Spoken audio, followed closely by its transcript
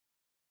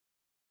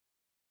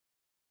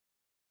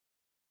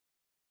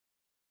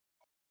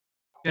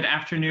Good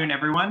afternoon,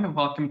 everyone.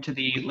 Welcome to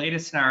the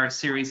latest in our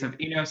series of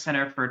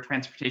Center for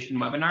Transportation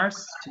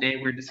webinars. Today,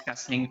 we're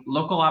discussing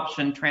local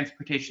option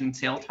transportation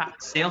sales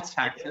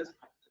taxes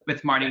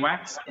with Marty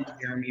Wachs and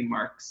Jeremy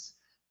Marks.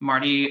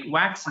 Marty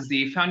Wachs is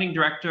the founding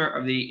director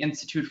of the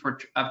Institute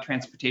of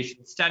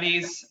Transportation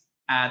Studies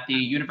at the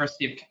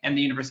University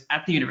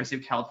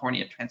of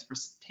California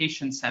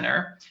Transportation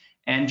Center.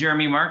 And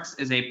Jeremy Marks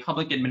is a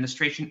public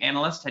administration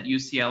analyst at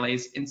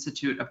UCLA's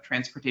Institute of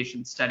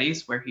Transportation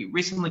Studies, where he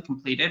recently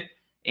completed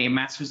a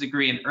master's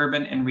degree in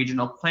urban and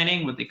regional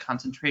planning with a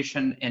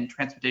concentration in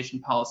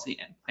transportation policy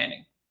and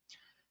planning.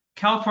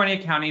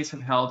 California counties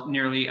have held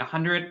nearly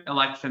 100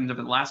 elections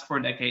over the last 4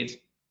 decades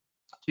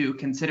to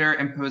consider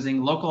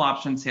imposing local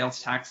option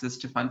sales taxes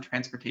to fund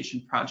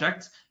transportation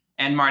projects.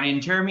 And Marty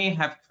and Jeremy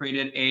have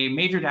created a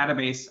major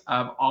database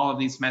of all of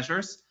these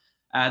measures.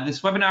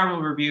 This webinar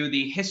will review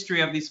the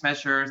history of these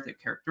measures, their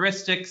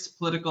characteristics,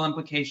 political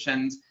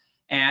implications,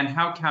 and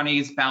how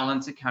counties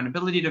balance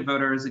accountability to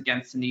voters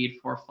against the need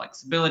for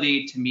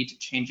flexibility to meet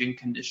changing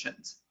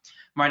conditions.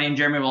 Marty and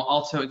Jeremy will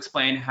also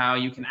explain how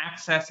you can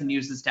access and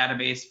use this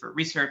database for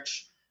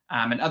research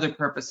and other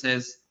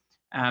purposes.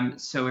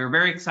 So we're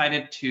very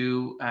excited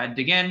to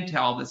dig into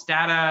all this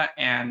data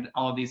and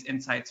all of these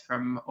insights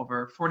from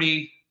over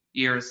 40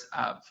 years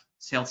of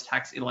sales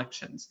tax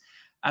elections.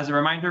 As a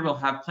reminder, we'll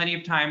have plenty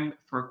of time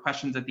for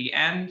questions at the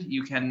end.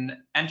 You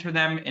can enter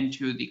them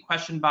into the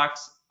question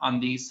box on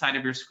the side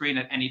of your screen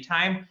at any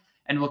time,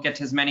 and we'll get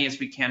to as many as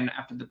we can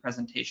after the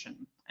presentation.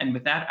 And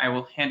with that, I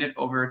will hand it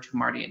over to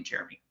Marty and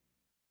Jeremy.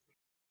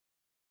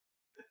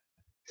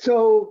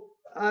 So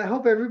I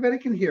hope everybody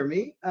can hear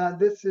me.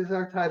 This is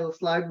our title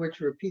slide,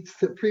 which repeats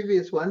the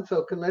previous one.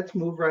 So let's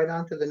move right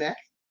on to the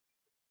next.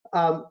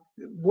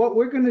 What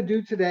we're going to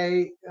do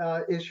today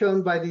is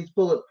shown by these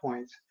bullet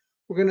points.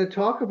 We're going to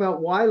talk about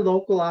why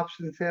local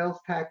option sales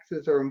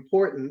taxes are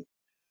important.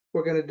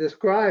 We're going to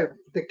describe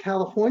the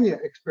California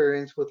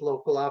experience with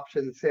local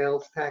option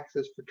sales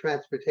taxes for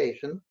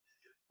transportation.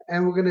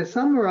 And we're going to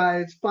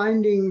summarize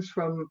findings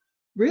from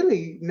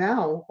really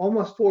now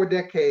almost 4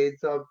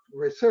 decades of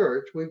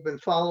research. We've been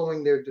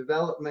following their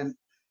development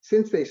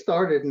since they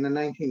started in the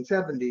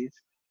 1970s.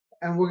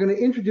 And we're going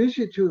to introduce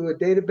you to a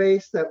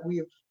database that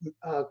we've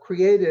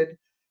created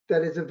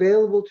that is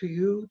available to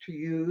you to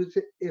use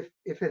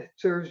if it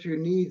serves your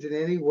needs in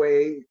any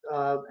way.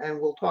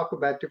 And we'll talk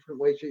about different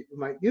ways you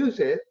might use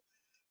it.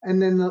 And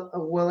then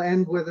we'll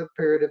end with a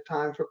period of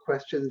time for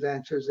questions,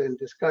 answers, and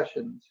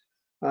discussions.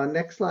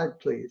 Next slide,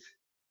 please.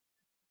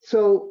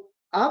 So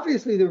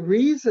obviously, the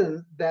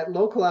reason that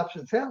local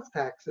option sales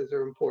taxes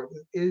are important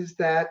is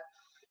that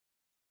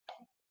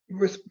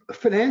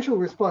financial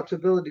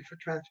responsibility for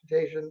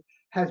transportation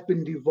has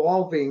been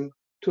devolving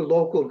to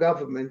local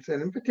governments,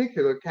 and in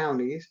particular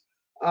counties,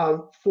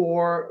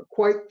 for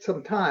quite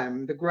some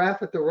time. The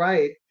graph at the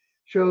right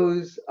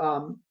shows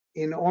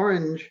in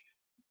orange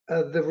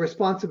the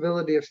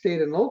responsibility of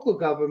state and local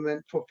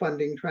government for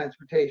funding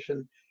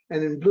transportation,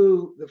 and in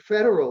blue, the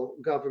federal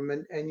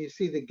government, and you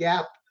see the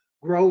gap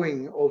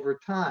growing over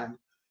time.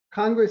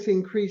 Congress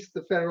increased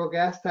the federal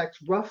gas tax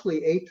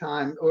roughly 8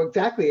 times, or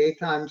exactly 8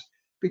 times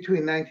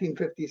between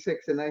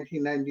 1956 and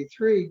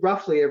 1993,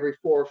 roughly every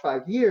 4 or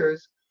 5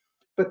 years.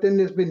 But then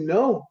there's been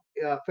no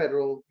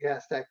federal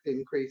gas tax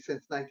increase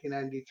since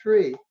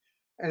 1993.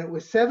 And it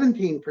was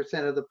 17%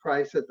 of the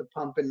price at the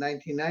pump in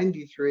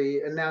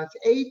 1993, and now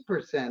it's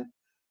 8%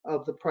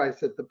 of the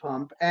price at the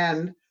pump.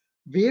 And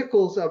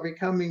vehicles are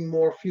becoming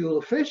more fuel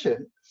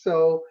efficient.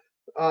 So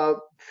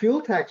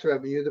fuel tax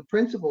revenue, the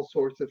principal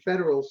source of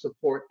federal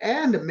support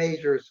and a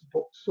major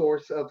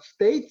source of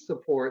state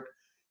support,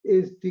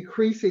 is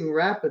decreasing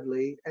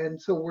rapidly.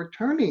 And so we're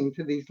turning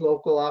to these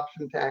local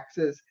option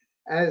taxes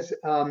as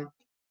an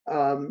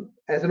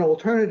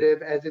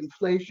alternative, as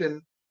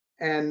inflation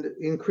and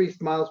increased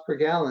miles per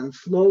gallon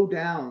slow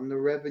down the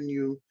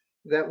revenue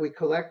that we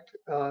collect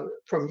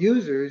from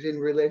users in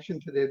relation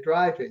to their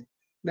driving.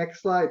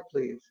 Next slide,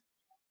 please.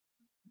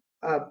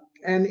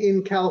 And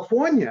in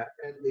California,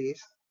 at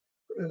least,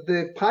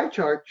 the pie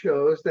chart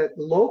shows that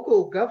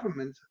local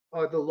governments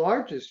are the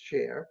largest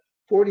share,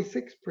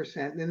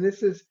 46%, and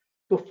this is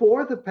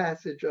before the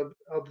passage of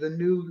the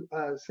new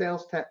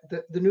sales tax,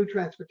 the new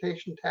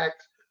transportation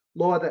tax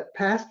law that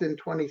passed in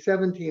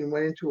 2017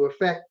 went into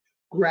effect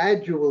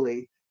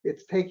gradually.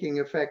 It's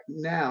taking effect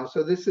now.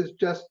 So this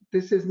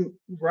isn't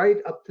right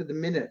up to the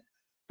minute,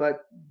 but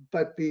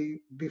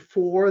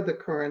before the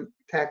current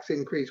tax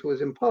increase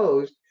was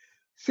imposed,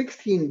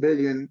 16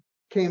 billion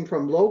came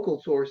from local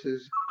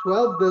sources,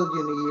 12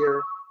 billion a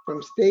year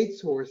from state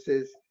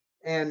sources,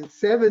 and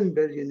 7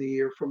 billion a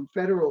year from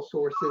federal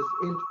sources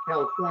into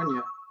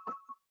California.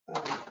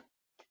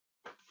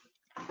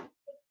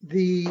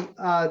 The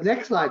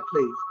next slide,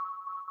 please.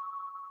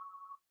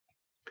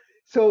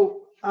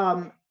 So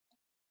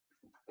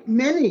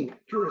many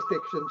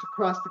jurisdictions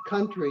across the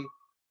country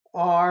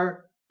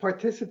are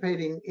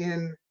participating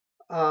in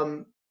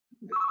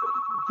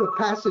the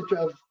passage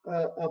of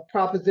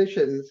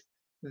propositions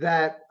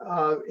that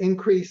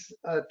increase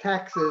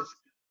taxes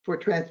for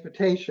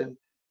transportation.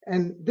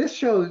 And this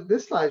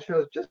slide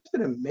shows just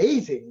an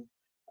amazing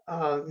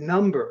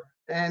number,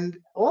 and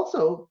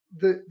also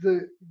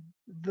the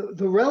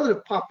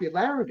relative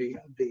popularity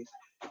of these.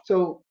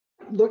 So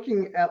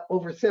looking at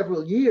over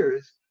several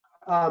years,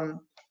 um,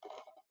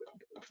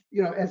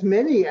 as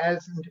many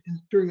as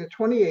during the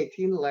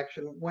 2018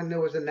 election, when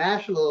there was a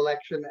national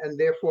election and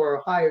therefore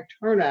a higher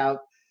turnout,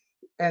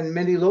 and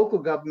many local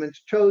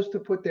governments chose to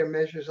put their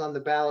measures on the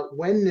ballot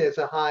when there's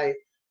a high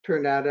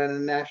turnout at a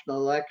national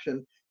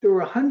election. There were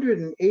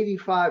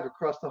 185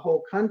 across the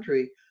whole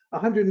country.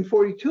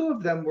 142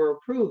 of them were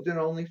approved and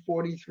only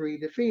 43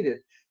 defeated.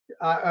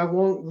 I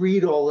won't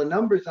read all the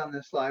numbers on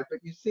this slide, but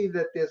you see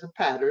that there's a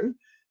pattern.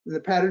 And the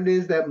pattern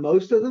is that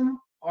most of them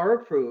are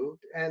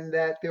approved and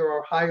that there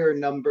are higher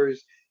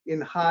numbers in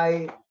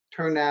high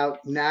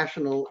turnout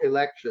national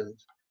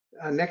elections.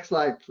 Next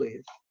slide,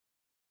 please.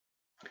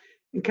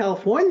 And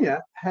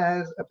California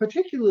has a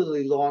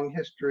particularly long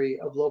history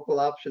of local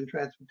option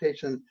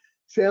transportation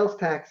sales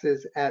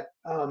taxes at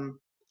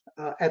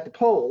the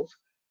polls,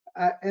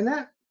 and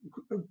that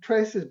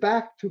traces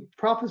back to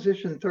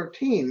Proposition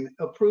 13,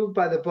 approved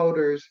by the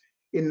voters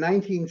in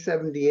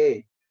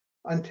 1978.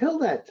 Until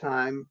that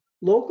time,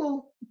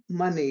 local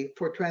money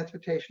for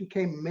transportation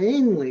came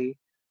mainly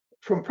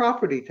from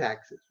property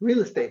taxes,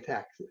 real estate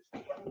taxes.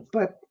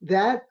 But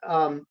that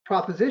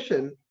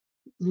proposition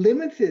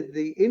limited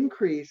the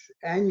increase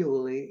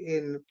annually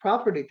in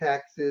property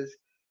taxes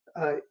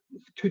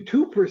to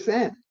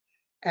 2%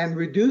 and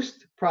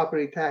reduced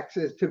property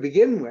taxes to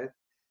begin with.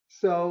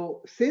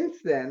 So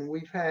since then,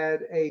 we've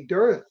had a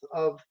dearth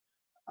of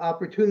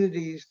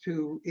opportunities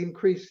to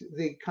increase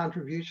the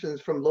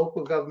contributions from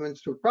local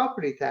governments to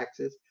property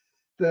taxes.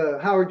 The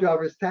Howard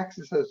Jarvis Tax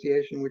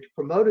Association, which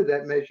promoted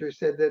that measure,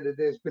 said that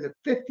there's been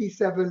a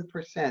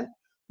 57%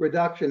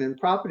 reduction in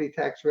property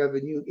tax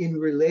revenue in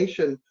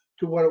relation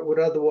to what it would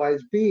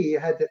otherwise be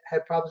had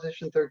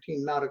Proposition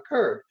 13 not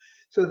occurred.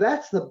 So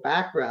that's the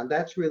background.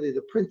 That's really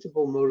the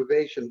principal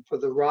motivation for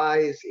the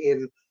rise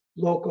in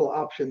local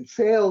option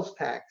sales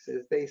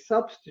taxes. They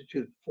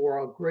substitute for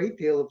a great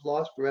deal of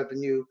lost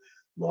revenue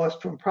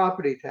lost from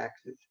property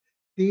taxes.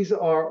 These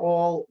are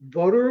all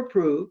voter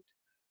approved.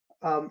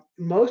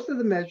 Most of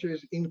the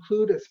measures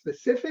include a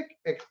specific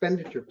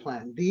expenditure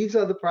plan. These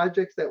are the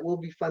projects that will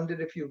be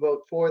funded if you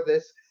vote for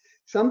this.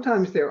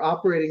 Sometimes they're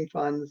operating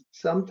funds,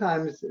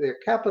 sometimes they're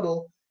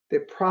capital.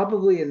 They're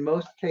probably, in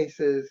most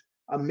cases,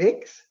 a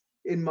mix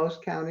in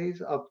most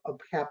counties of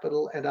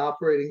capital and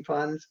operating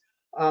funds.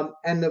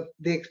 And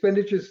the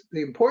expenditures,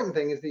 the important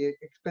thing is the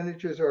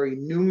expenditures are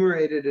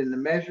enumerated in the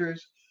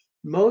measures.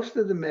 Most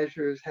of the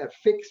measures have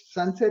fixed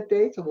sunset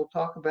dates, and we'll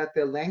talk about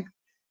their length,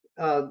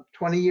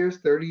 20 years,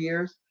 30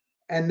 years.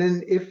 And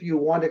then if you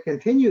want to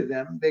continue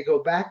them, they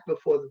go back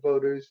before the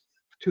voters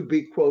to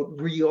be, quote,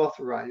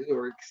 reauthorized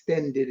or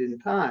extended in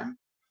time.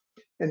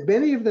 And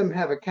many of them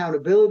have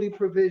accountability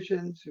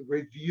provisions,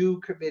 review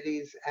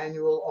committees,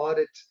 annual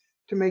audits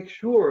to make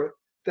sure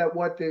that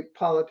what the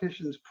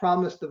politicians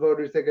promise the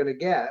voters they're going to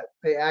get,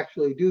 they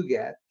actually do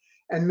get.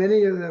 And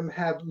many of them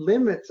have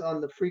limits on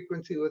the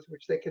frequency with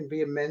which they can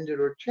be amended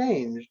or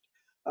changed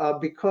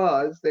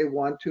because they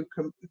want to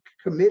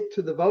commit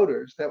to the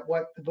voters that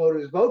what the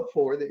voters vote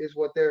for is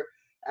what they're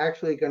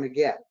actually going to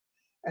get.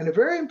 And a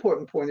very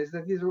important point is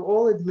that these are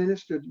all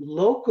administered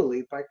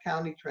locally by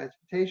county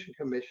transportation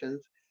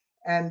commissions.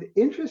 And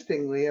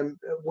interestingly, in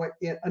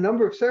a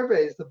number of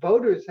surveys, the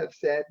voters have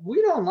said,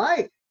 we don't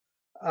like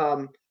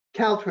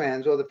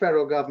Caltrans or the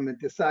federal government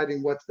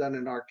deciding what's done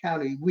in our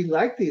county. We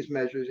like these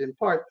measures in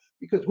part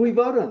because we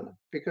vote on them,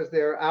 because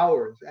they're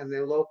ours and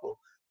they're local.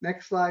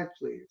 Next slide,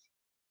 please.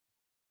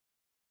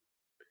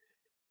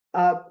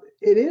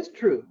 It is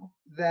true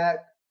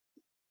that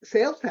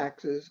sales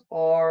taxes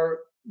are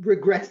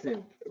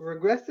regressive.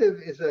 Regressive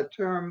is a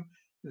term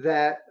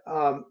that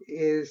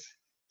is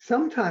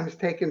sometimes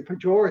taken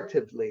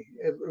pejoratively.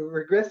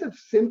 Regressive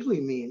simply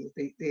means,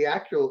 the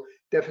actual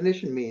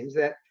definition means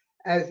that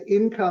as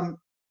income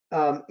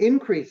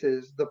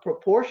increases, the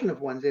proportion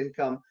of one's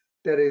income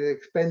that is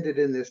expended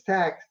in this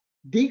tax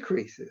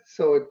decreases.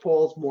 So it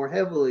falls more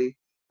heavily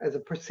as a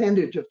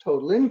percentage of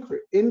total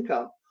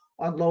income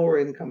on lower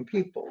income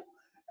people.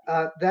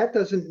 That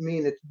doesn't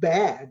mean it's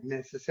bad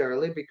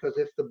necessarily, because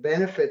if the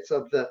benefits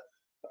of the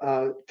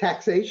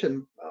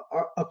taxation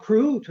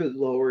accrue to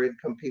lower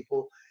income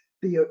people,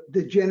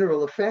 the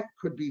general effect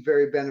could be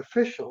very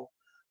beneficial.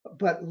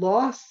 But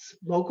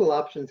local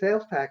option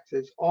sales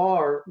taxes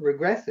are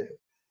regressive.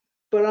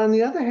 But on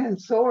the other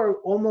hand, so are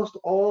almost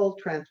all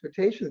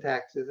transportation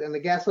taxes. And the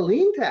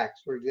gasoline tax,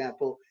 for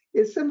example,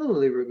 is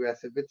similarly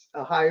regressive. It's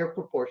a higher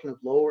proportion of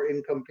lower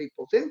income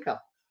people's income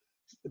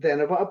than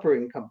of upper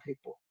income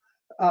people.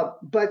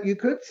 But you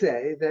could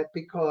say that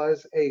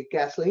because a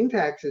gasoline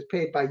tax is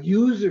paid by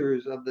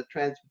users of the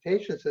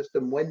transportation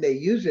system when they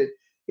use it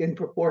in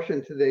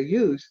proportion to their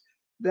use,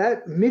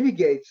 that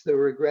mitigates the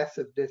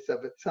regressiveness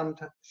of it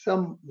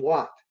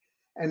somewhat.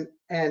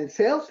 And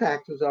sales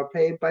taxes are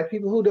paid by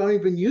people who don't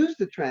even use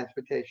the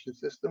transportation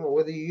system, or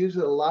whether you use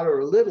it a lot or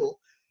a little,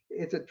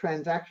 it's a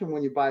transaction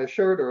when you buy a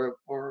shirt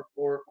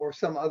or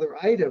some other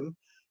item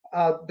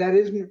that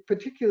isn't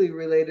particularly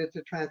related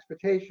to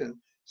transportation.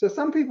 So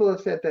some people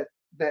have said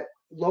that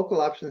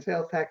local option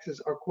sales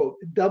taxes are, quote,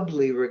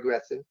 doubly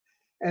regressive.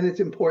 And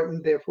it's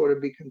important, therefore, to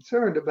be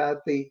concerned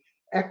about the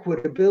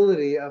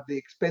equitability of the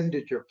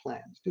expenditure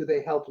plans. Do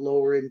they help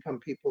lower income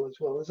people as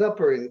well as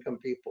upper income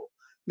people?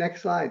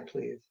 Next slide,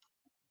 please.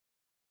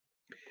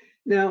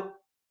 Now,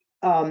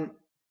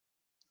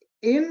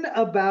 in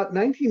about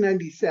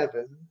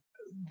 1997,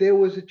 there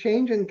was a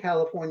change in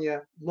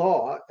California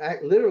law,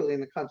 literally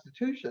in the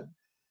Constitution,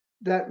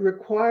 that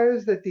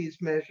requires that these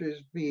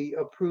measures be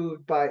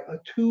approved by a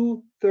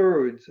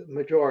 2/3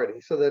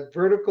 majority. So that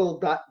vertical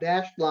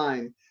dashed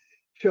line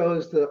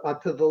shows to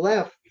the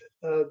left,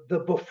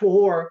 the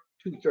before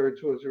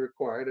 2/3 was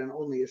required and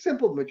only a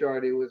simple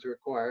majority was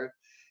required,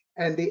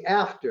 and the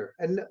after.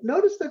 And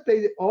notice that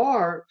they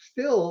are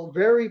still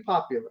very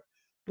popular.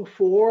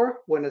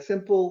 Before, when a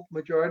simple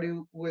majority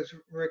was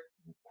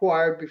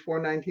required before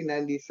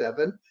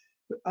 1997,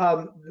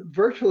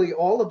 virtually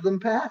all of them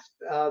passed.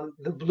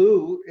 The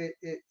blue,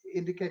 it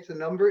indicates a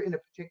number in a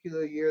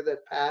particular year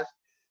that passed.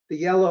 The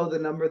yellow, the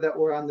number that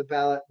were on the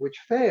ballot, which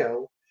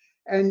failed.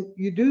 And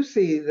you do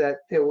see that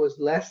there was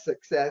less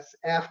success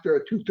after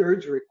a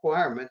 2/3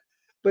 requirement,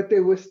 but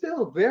they were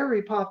still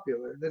very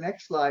popular. The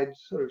next slide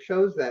sort of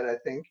shows that, I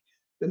think.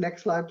 The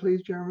next slide,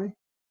 please, Jeremy.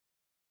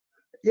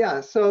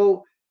 Yeah,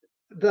 so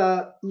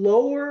the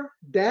lower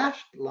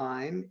dashed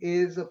line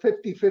is a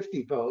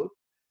 50-50 vote.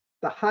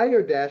 The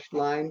higher dashed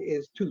line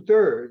is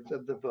 2/3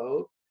 of the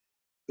vote.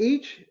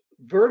 Each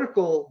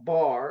vertical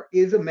bar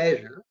is a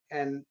measure,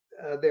 and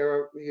there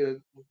are,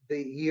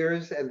 the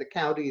years and the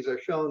counties are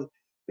shown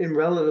in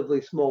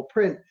relatively small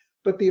print.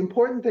 But the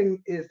important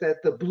thing is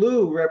that the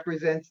blue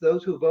represents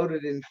those who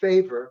voted in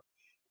favor,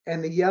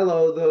 and the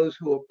yellow those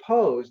who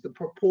opposed, the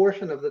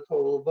proportion of the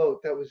total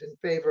vote that was in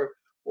favor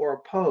or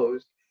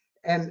opposed.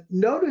 And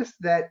notice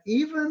that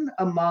even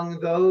among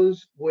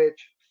those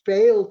which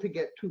failed to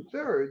get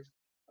 2/3,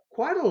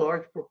 quite a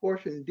large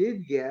proportion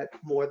did get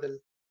more than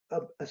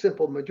a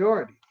simple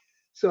majority.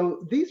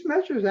 So these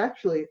measures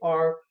actually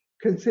are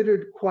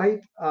considered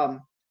quite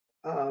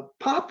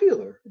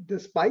popular,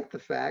 despite the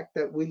fact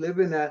that we live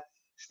in a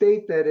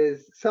state that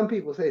is, some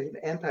people say it's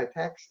an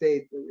anti-tax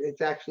state.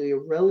 It's actually a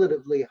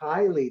relatively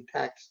highly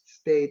taxed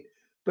state,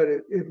 but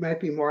it might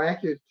be more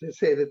accurate to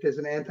say that there's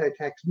an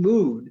anti-tax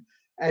mood,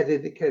 as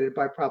indicated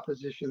by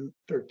Proposition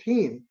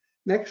 13.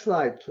 Next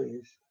slide,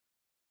 please.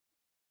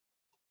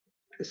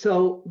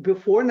 So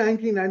before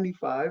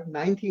 1995,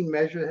 19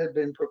 measures had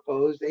been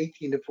proposed,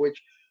 18 of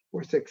which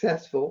were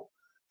successful.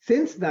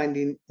 Since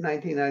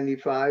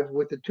 1995,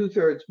 with the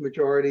 2/3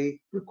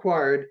 majority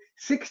required,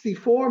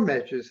 64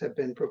 measures have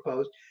been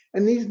proposed.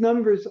 And these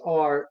numbers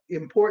are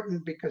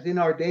important because in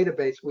our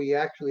database, we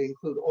actually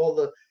include all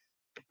the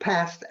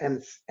passed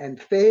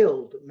and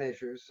failed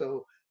measures.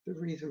 So the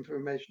reason for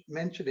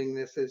mentioning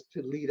this is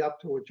to lead up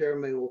to what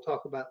Jeremy will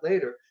talk about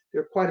later.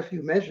 There are quite a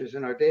few measures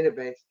in our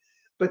database.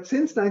 But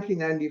since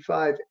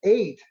 1995,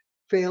 8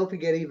 failed to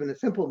get even a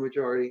simple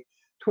majority.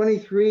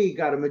 23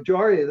 got a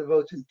majority of the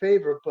votes in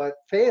favor, but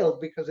failed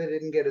because they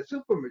didn't get a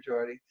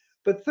supermajority.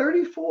 But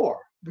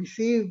 34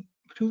 received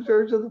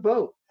 2/3 of the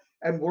vote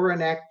and were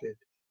enacted.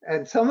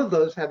 And some of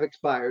those have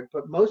expired,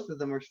 but most of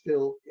them are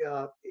still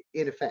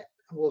in effect.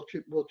 We'll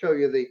show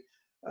you the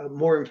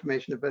more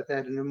information about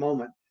that in a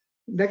moment.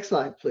 Next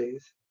slide,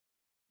 please.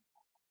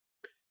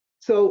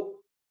 So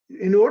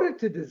in order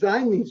to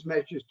design these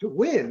measures to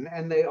win,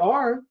 and they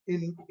are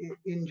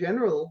in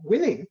general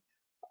winning,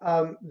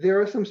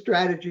 there are some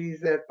strategies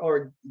that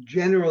are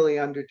generally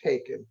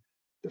undertaken.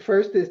 The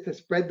first is to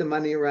spread the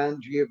money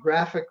around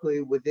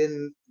geographically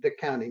within the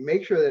county.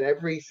 Make sure that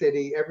every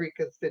city, every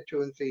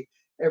constituency,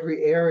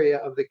 every area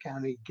of the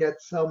county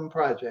gets some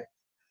project.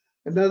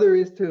 Another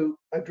is to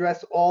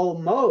address all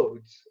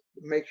modes.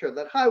 Make sure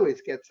that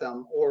highways get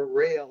some, or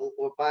rail,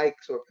 or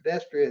bikes, or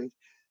pedestrians,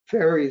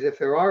 ferries, if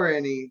there are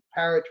any,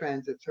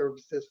 paratransit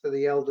services for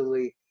the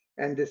elderly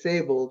and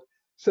disabled,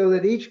 so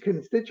that each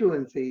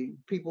constituency,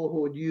 people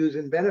who would use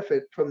and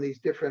benefit from these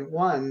different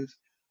ones,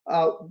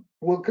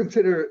 will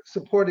consider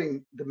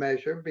supporting the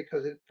measure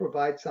because it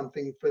provides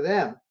something for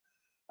them.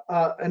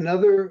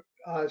 Another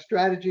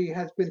strategy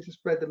has been to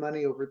spread the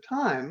money over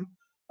time,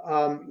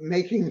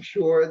 making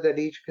sure that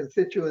each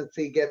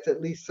constituency gets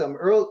at least some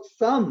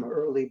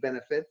early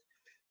benefit,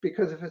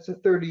 because if it's a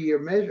 30-year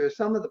measure,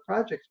 some of the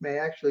projects may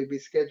actually be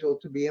scheduled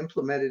to be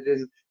implemented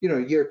in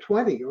year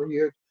 20 or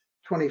year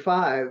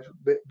 25,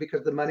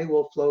 because the money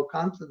will flow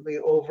constantly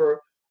over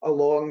a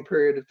long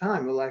period of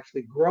time. It will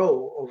actually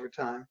grow over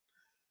time.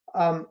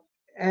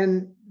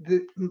 And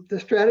the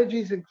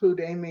strategies include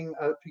aiming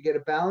to get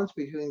a balance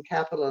between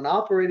capital and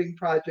operating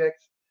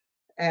projects.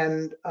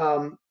 And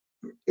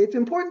it's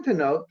important to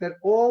note that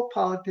all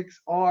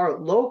politics are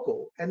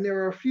local, and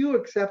there are a few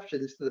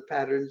exceptions to the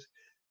patterns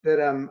that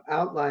I'm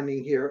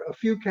outlining here. A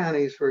few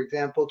counties, for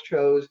example,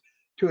 chose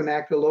to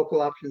enact a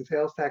local option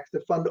sales tax to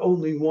fund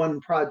only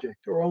one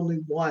project or only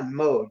one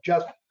mode,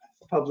 just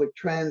public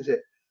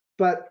transit.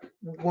 But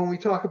when we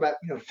talk about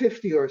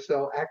 50 or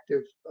so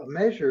active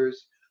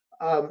measures,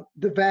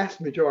 the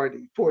vast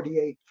majority,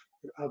 48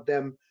 of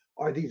them,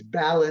 are these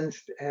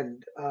balanced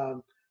and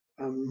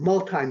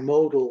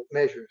multimodal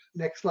measures.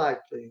 Next slide,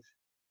 please.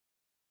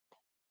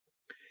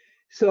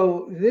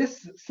 So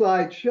this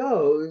slide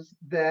shows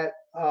that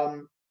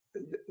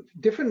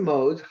different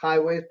modes,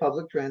 highways,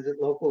 public transit,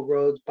 local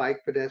roads,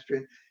 bike,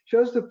 pedestrian,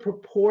 shows the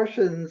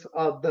proportions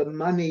of the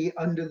money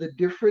under the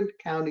different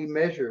county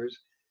measures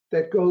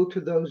that go to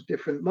those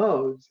different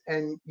modes.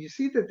 And you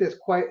see that there's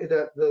quite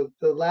the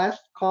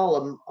last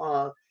column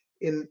on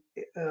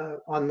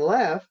the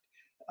left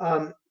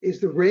is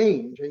the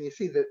range. And you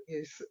see that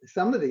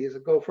some of these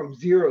go from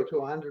 0 to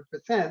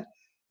 100%,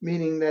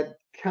 meaning that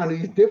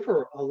counties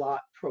differ a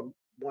lot from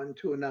one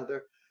to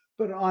another.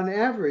 But on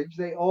average,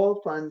 they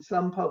all fund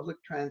some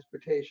public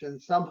transportation,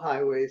 some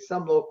highways,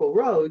 some local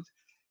roads.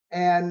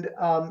 And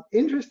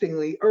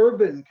interestingly,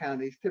 urban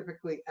counties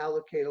typically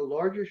allocate a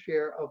larger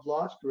share of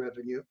lost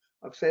revenue,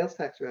 of sales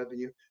tax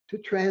revenue, to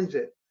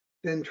transit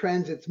than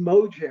transit's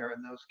mode share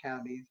in those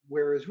counties,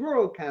 whereas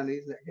rural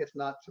counties, I guess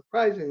not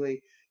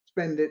surprisingly,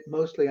 spend it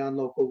mostly on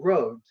local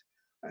roads.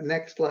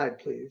 Next slide,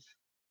 please.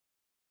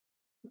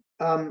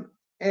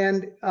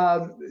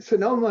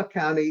 Sonoma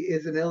County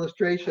is an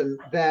illustration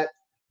that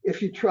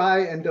if you try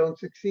and don't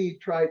succeed,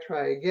 try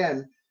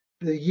again.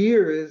 The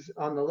years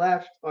on the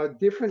left are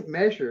different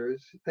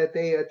measures that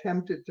they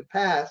attempted to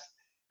pass,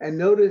 and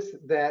notice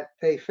that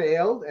they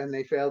failed, and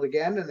they failed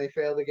again, and they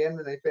failed again,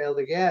 and they failed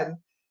again,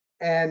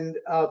 and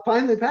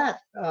finally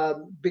passed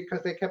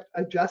because they kept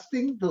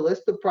adjusting the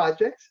list of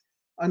projects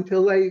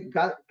until they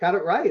got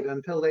it right,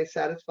 until they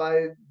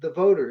satisfied the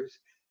voters.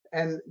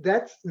 And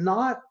that's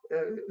not,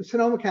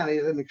 Sonoma County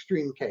is an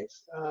extreme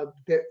case.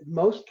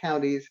 Most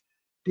counties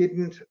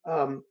didn't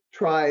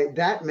try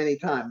that many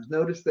times.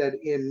 Notice that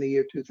in the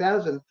year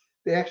 2000,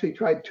 they actually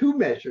tried two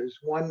measures,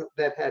 one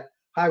that had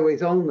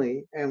highways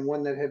only and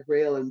one that had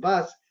rail and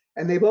bus,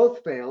 and they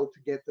both failed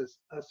to get this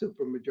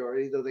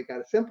supermajority, though they got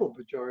a simple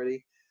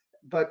majority.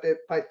 But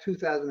by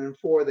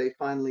 2004, they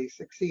finally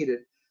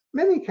succeeded.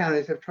 Many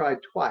counties have tried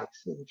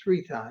twice and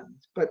three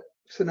times, but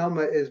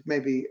Sonoma is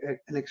maybe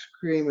an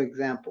extreme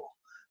example.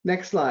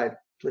 Next slide,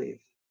 please.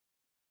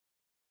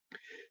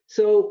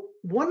 So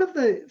one of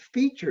the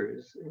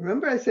features,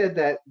 remember I said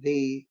that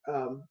the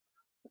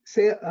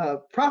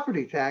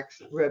property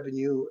tax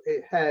revenue,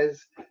 it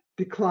has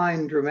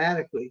declined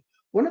dramatically.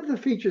 One of the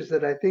features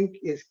that I think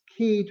is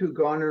key to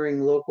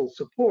garnering local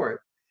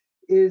support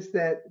is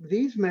that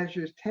these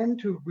measures tend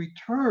to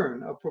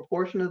return a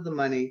proportion of the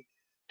money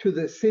to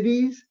the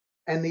cities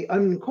and the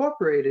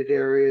unincorporated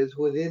areas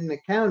within the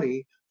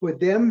county for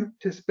them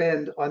to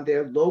spend on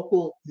their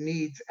local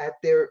needs at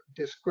their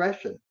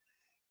discretion.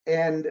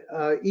 And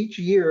each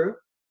year,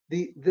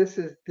 this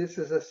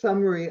is a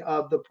summary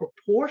of the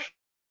proportion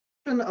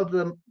of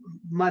the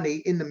money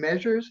in the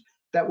measures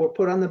that were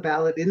put on the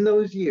ballot in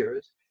those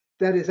years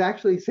that is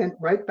actually sent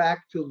right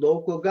back to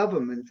local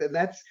governments. And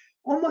that's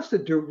almost a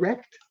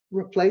direct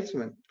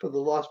replacement for the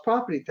lost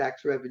property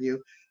tax revenue.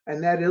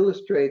 And that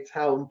illustrates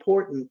how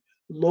important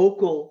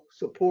local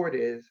support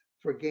is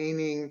for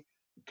gaining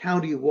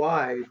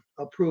county-wide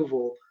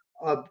approval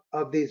of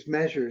these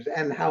measures,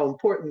 and how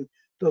important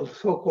the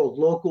so-called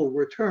local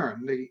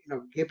return,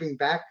 giving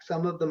back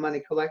some of the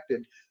money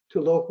collected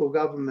to local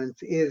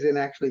governments, is in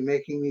actually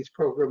making these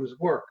programs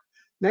work.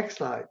 Next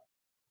slide.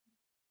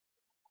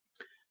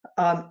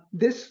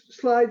 This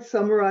slide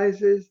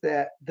summarizes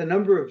that the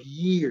number of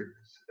years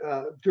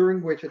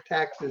during which a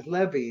tax is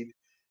levied.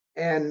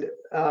 And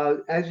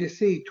as you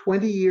see,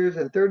 20 years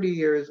and 30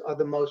 years are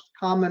the most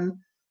common.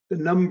 The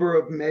number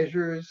of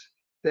measures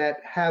that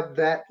have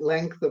that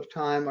length of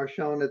time are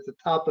shown at the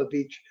top of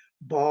each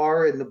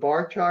bar in the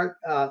bar chart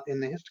in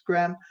the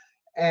histogram.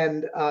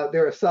 And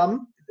there are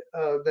some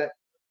that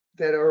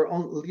are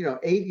only,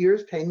 8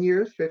 years, 10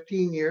 years,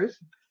 15 years,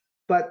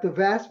 but the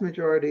vast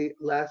majority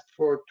last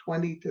for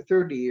 20 to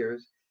 30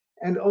 years.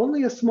 And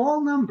only a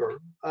small number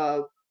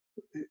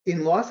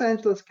in Los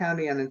Angeles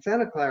County and in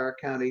Santa Clara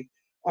County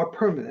are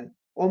permanent.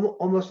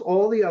 Almost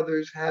all the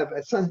others have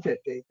a sunset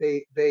date.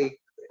 They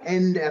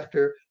end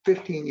after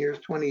 15 years,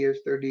 20 years,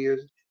 30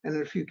 years, and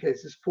in a few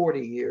cases, 40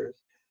 years.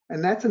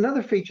 And that's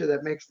another feature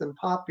that makes them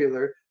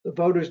popular. The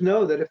voters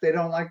know that if they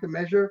don't like the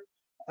measure,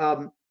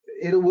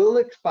 it will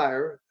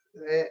expire,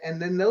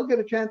 and then they'll get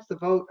a chance to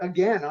vote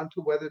again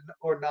onto whether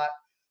or not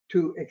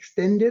to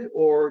extend it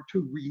or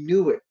to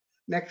renew it.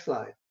 Next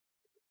slide.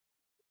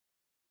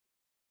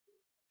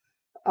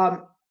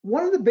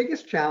 One of the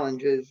biggest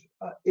challenges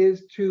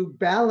is to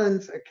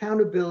balance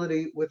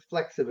accountability with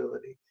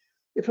flexibility.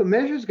 If a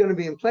measure is going to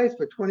be in place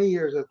for 20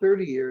 years or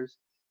 30 years,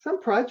 some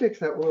projects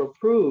that were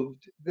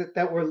approved,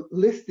 that were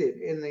listed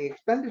in the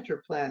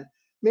expenditure plan,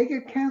 may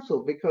get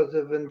canceled because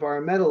of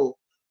environmental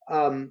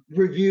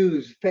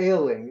reviews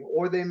failing,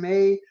 or they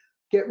may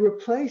get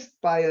replaced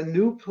by a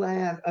new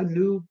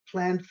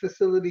planned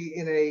facility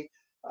in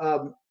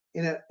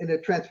a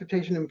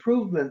transportation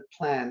improvement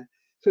plan.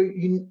 So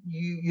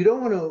you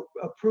don't want to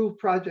approve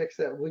projects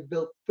that we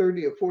built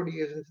 30 or 40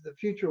 years into the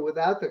future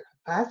without the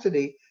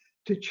capacity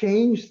to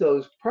change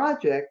those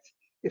projects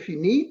if you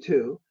need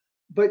to.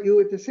 But you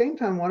at the same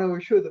time want to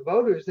assure the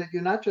voters that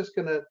you're not just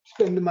going to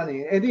spend the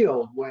money any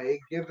old way,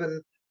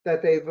 given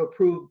that they've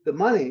approved the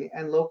money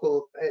and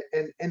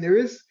and there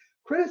is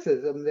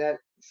criticism that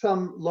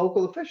some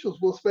local officials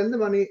will spend the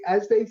money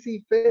as they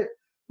see fit,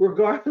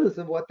 regardless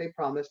of what they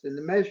promised in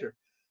the measure.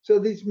 So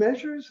these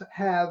measures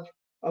have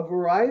a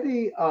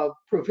variety of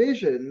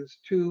provisions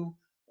to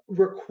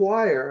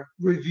require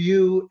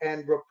review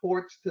and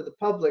reports to the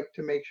public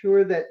to make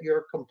sure that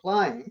you're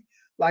complying,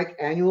 like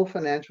annual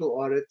financial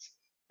audits,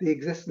 the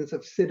existence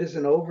of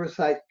citizen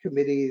oversight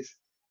committees,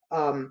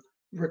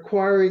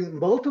 requiring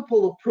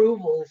multiple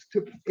approvals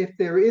to if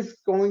there is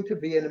going to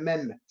be an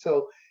amendment.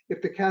 So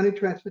if the County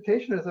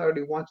Transportation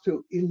Authority wants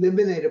to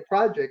eliminate a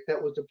project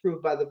that was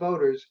approved by the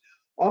voters,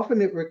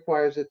 often it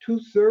requires a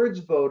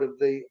 2/3 vote of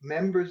the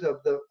members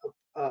of the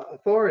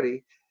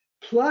authority,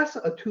 plus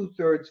a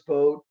 2/3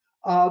 vote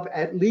of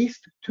at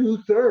least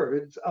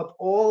 2/3 of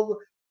all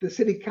the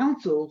city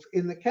councils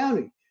in the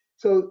county.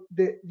 So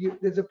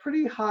there's a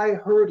pretty high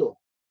hurdle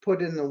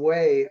put in the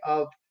way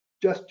of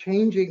just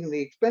changing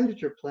the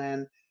expenditure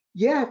plan,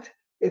 yet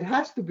there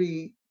has to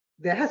be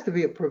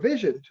a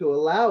provision to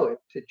allow it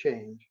to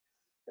change.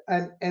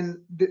 And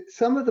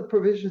some of the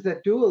provisions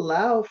that do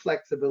allow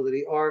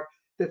flexibility are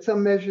that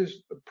some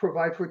measures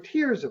provide for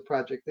tiers of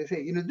project. They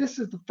say, this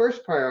is the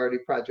first priority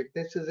project,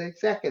 this is a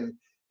second,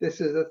 this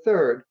is a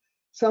third.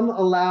 Some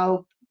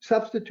allow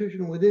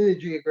substitution within a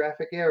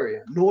geographic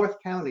area. North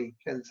County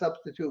can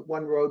substitute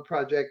one road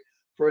project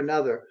for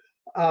another.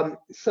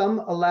 Some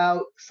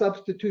allow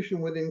substitution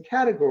within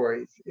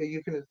categories.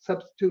 You can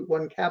substitute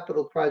one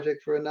capital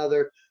project for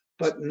another,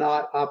 but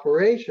not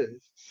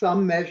operations.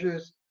 Some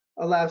measures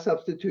allow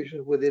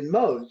substitutions within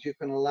modes. You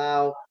can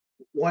allow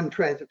one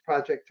transit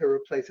project to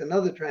replace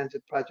another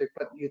transit project,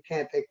 but you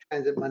can't take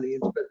transit money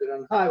and spend it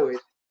on highways.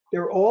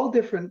 They're all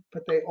different,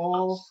 but they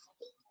all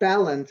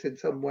balance in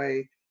some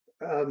way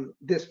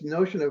this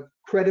notion of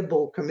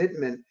credible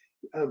commitment,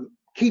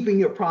 keeping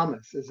your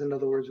promise is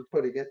another words of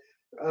putting it,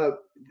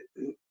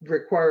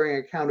 requiring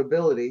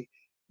accountability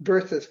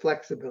versus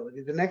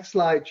flexibility. The next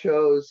slide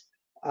shows,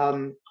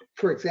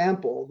 for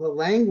example, the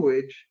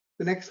language.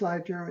 The next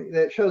slide, Jeremy,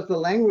 that shows the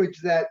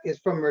language that is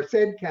from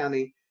Merced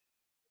County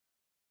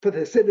for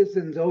the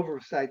Citizens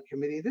Oversight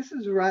Committee. This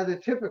is rather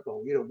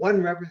typical.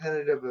 One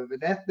representative of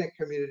an ethnic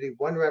community,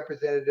 one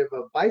representative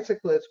of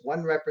bicyclists,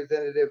 one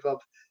representative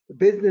of the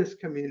business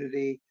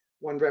community,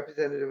 one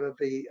representative of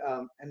the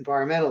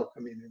environmental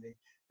community.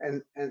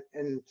 And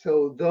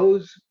so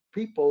those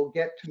people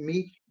get to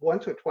meet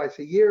once or twice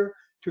a year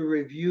to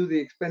review the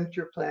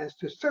expenditure plans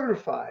to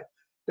certify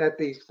that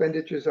the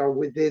expenditures are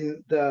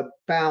within the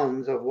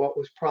bounds of what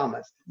was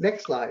promised.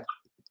 Next slide.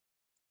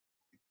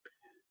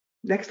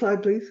 Next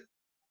slide, please.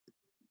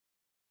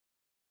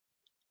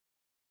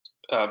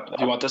 Do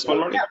you want this one,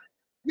 Marty?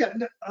 Yeah.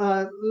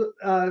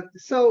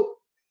 So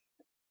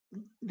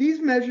these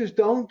measures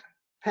don't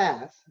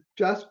pass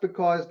just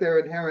because they're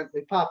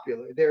inherently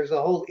popular. There's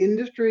a whole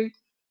industry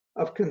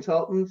of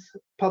consultants.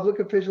 Public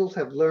officials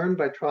have learned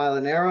by trial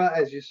and error,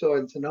 as you saw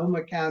in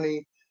Sonoma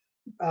County.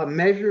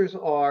 Measures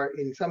are,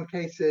 in some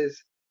cases,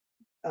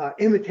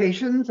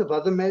 imitations of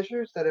other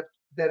measures that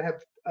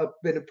have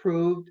been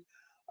approved.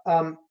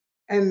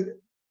 And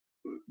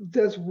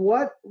does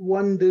what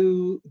one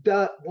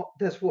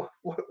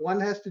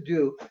has to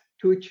do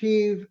to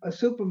achieve a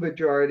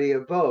supermajority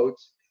of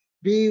votes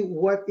be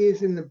what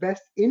is in the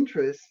best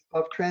interest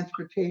of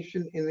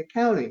transportation in the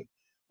county?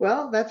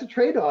 Well, that's a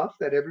trade-off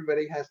that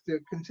everybody has to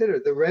consider.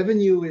 The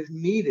revenue is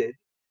needed,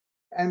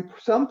 and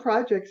some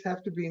projects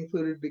have to be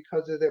included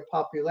because of their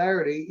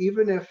popularity,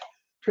 even if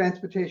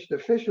transportation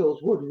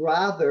officials would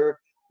rather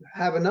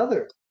have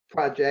another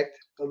project,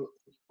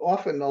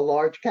 often a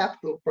large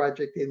capital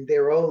project in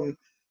their own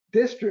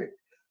district.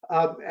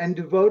 And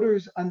do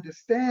voters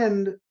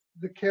understand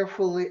do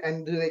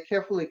they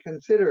carefully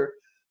consider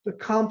the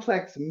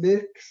complex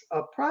mix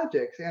of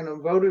projects? And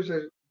voters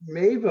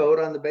may vote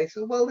on the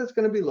basis, well, there's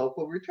going to be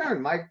local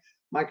return.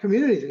 My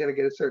communities are going to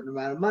get a certain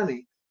amount of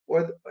money.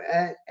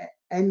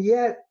 And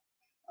yet,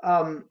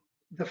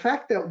 the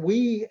fact that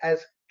we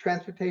as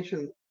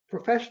transportation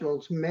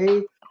professionals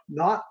may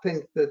not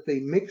think that the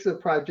mix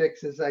of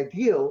projects is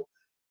ideal,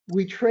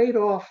 we trade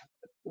off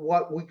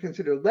what we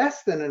consider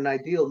less than an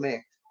ideal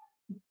mix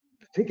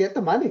to get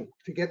the money,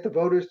 to get the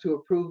voters to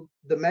approve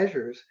the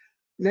measures.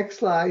 Next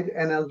slide,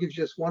 and I'll give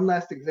just one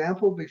last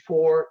example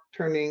before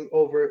turning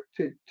over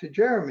to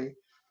Jeremy.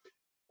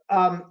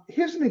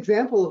 Here's an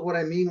example of what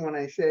I mean when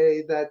I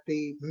say that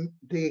the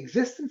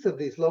existence of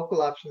these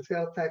local option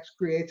sales tax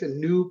creates a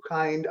new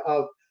kind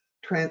of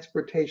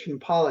transportation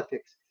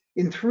politics.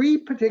 In 3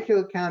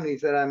 particular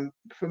counties that I'm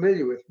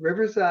familiar with,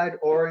 Riverside,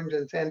 Orange,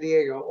 and San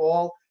Diego,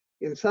 all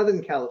in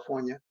Southern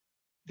California,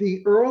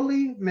 the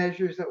early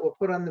measures that were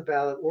put on the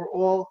ballot were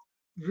all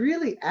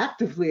really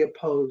actively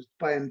opposed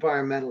by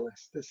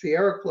environmentalists. The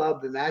Sierra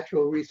Club, the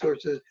Natural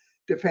Resources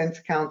Defense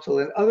Council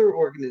and other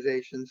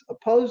organizations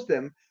opposed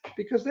them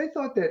because they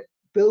thought that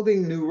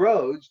building new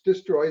roads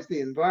destroys the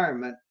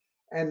environment,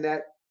 and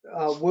that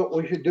what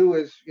we should do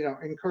is,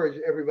 encourage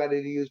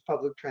everybody to use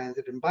public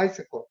transit and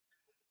bicycle.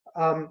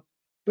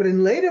 But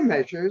in later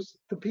measures,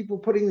 the people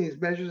putting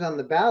these measures on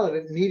the ballot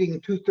and needing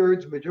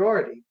 2/3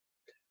 majority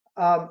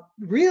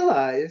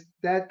realized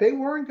that they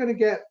weren't going to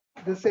get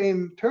the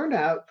same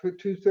turnout for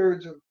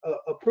 2/3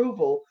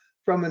 approval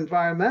from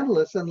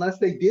environmentalists unless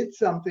they did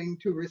something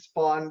to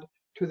respond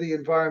to the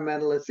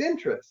environmentalists'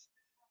 interests.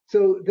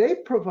 So they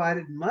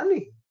provided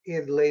money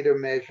in later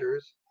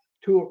measures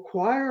to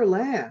acquire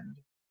land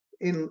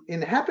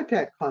in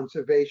habitat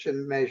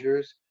conservation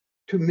measures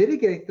to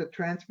mitigate the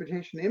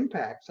transportation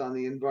impacts on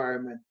the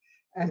environment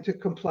and to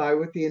comply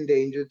with the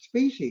endangered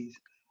species.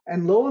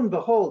 And lo and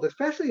behold,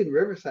 especially in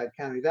Riverside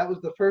County, that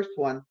was the first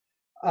one,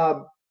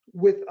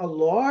 with a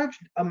large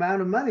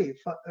amount of money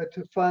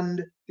to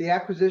fund the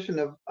acquisition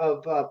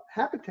of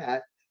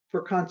habitat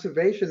for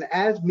conservation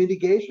as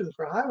mitigation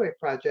for highway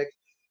projects.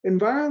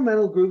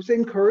 Environmental groups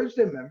encouraged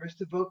their members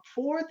to vote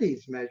for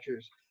these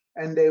measures,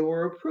 and they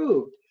were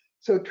approved.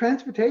 So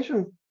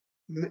transportation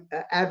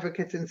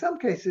advocates in some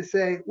cases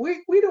say,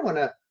 we don't want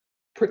to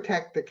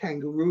protect the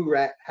kangaroo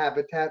rat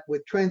habitat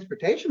with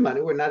transportation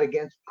money. We're not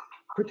against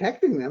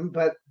protecting them,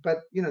 but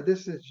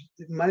this is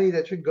money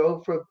that should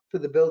go for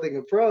the building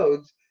of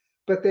roads.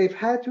 But they've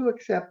had to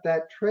accept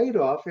that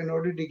trade-off in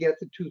order to get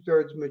the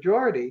 2/3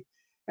 majority.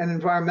 And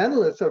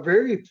environmentalists are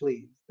very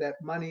pleased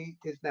that money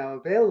is now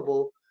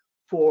available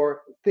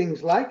for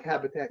things like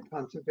habitat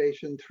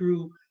conservation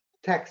through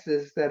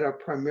taxes that are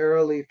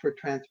primarily for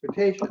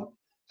transportation.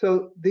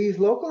 So these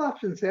local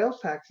option sales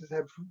taxes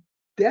have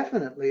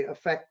definitely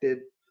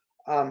affected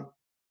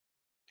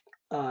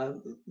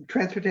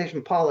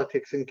transportation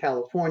politics in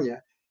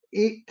California,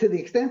 to the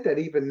extent that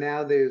even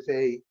now there's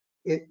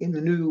in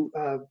the new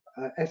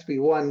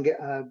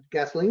SB1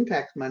 gasoline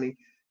tax money,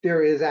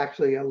 there is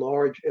actually a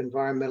large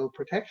environmental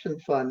protection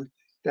fund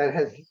that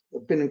has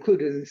been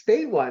included in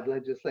statewide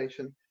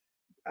legislation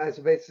as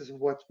a basis of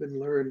what's been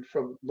learned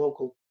from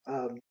local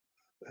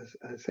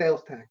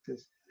sales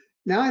taxes.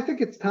 Now I think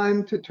it's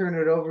time to turn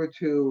it over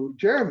to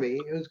Jeremy,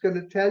 who's going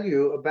to tell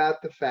you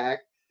about the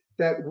fact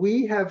that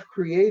we have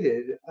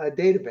created a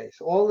database.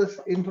 All this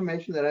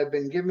information that I've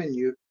been giving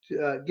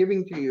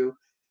to you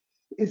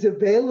is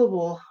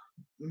available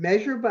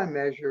measure by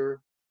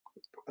measure,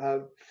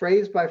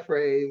 phrase by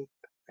phrase,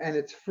 and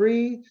it's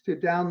free to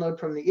download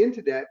from the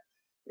internet.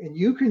 And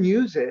you can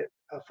use it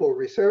for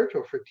research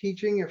or for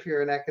teaching if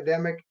you're an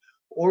academic,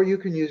 or you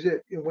can use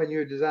it when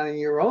you're designing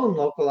your own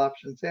local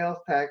option sales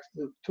tax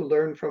to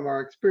learn from our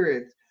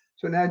experience.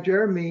 So now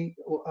Jeremy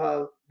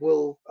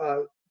will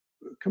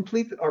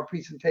complete our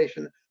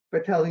presentation by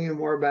telling you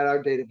more about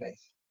our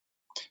database.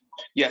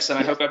 Yes, and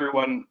I hope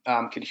everyone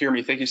can hear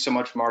me. Thank you so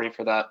much, Marty,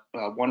 for that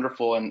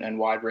wonderful and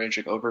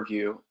wide-ranging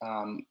overview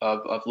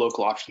of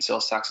local option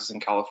sales taxes in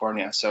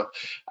California. So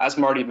as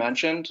Marty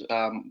mentioned,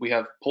 we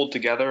have pulled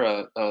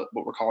together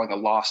what we're calling a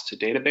loss to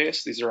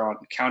database. These are on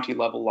county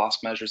level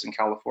loss measures in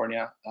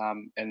California,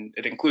 and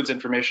it includes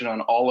information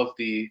on all of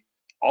the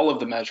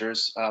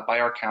measures, by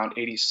our count,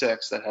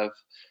 86 that have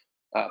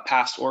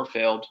passed or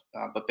failed,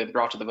 but been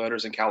brought to the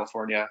voters in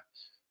California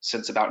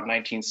since about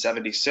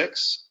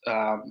 1976,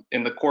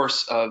 in the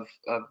course of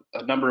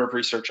a number of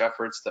research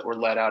efforts that were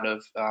led out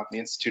of the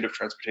Institute of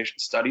Transportation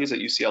Studies at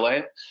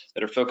UCLA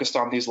that are focused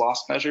on these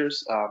loss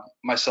measures.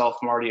 Myself,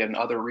 Marty, and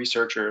other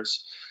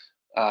researchers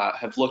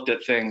have looked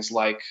at things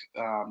like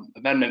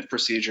amendment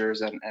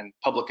procedures and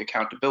public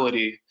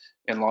accountability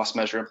in loss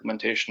measure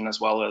implementation,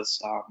 as well as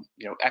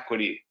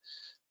equity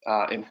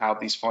in how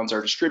these funds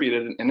are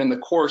distributed. And in the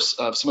course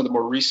of some of the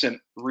more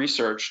recent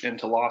research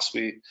into loss,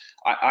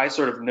 I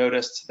sort of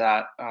noticed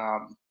that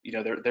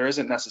there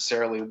isn't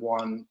necessarily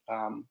one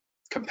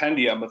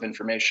compendium of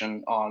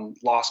information on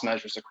loss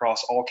measures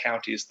across all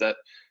counties that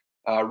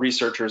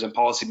researchers and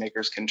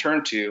policymakers can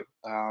turn to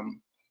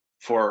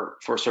for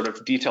sort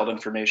of detailed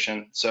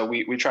information. So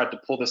we tried to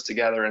pull this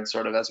together, and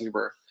sort of as we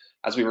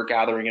were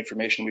gathering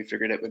information, we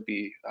figured it would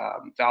be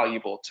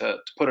valuable to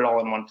put it all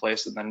in one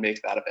place and then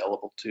make that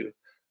available to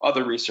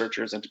other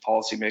researchers and to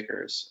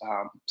policymakers.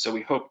 So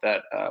we hope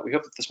that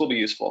this will be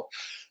useful.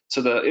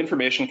 So the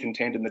information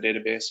contained in the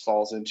database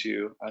falls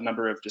into a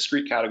number of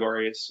discrete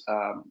categories.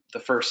 The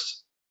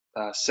first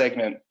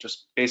segment,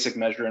 just basic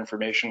measure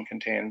information,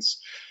 contains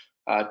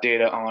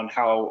data on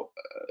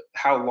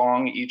how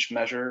long each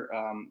measure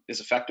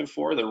is effective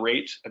for, the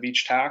rate of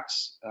each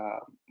tax,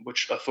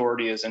 which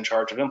authority is in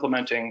charge of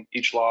implementing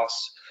each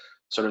loss,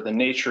 sort of the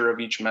nature of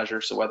each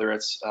measure. So whether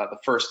it's the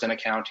first in a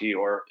county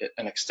or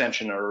an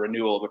extension or a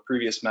renewal of a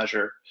previous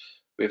measure.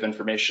 We have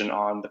information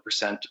on the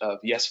percent of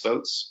yes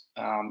votes,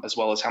 as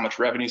well as how much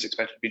revenue is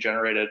expected to be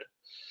generated.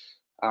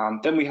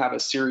 Then we have a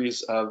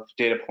series of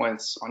data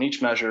points on each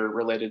measure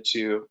related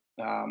to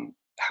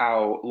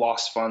how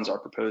lost funds are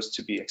proposed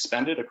to be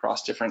expended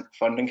across different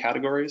funding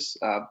categories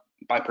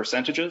by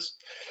percentages.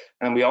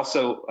 And we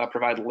also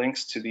provide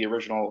links to the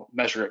original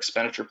measure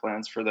expenditure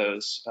plans for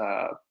those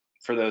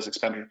for those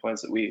expenditure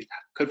plans that we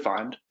could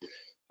find.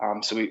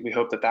 So we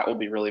hope that that will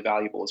be really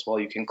valuable as well.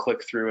 You can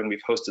click through, and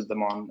we've hosted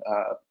them on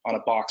a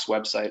Box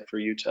website for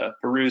you to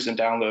peruse and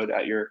download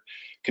at your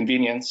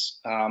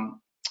convenience.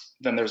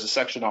 Then there's a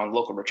section on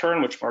local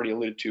return, which Marty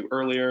alluded to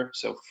earlier.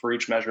 So for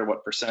each measure,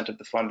 what % of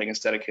the funding is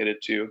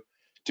dedicated to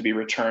be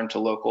returned to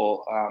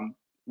local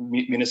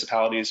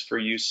municipalities for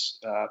use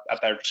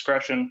at their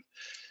discretion.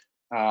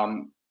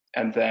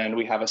 And then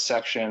we have a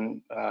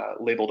section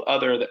labeled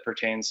Other that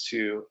pertains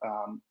to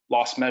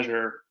loss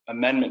measure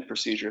amendment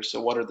procedures.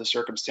 So what are the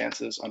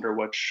circumstances under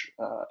which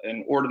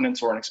an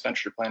ordinance or an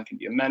expenditure plan can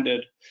be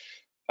amended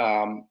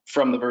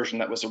from the version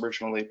that was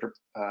originally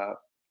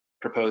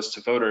proposed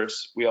to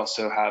voters? We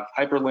also have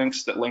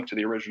hyperlinks that link to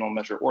the original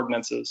measure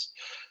ordinances,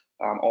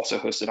 also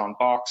hosted on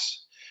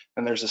Box.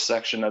 And there's a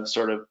section of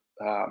sort of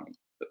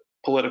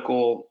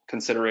political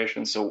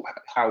considerations. So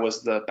how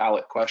was the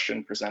ballot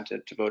question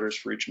presented to voters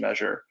for each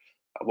measure?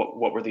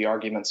 What were the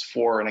arguments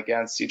for and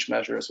against each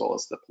measure, as well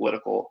as the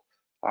political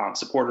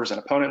supporters and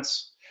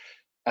opponents?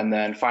 And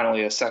then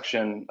finally, a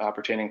section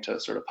pertaining to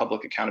sort of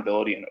public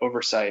accountability and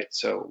oversight.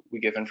 So we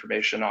give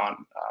information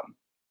on,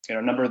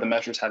 a number of the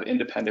measures have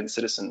independent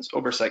citizens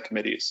oversight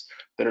committees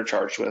that are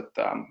charged with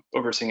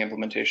overseeing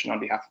implementation on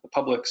behalf of the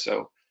public.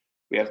 So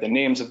we have the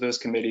names of those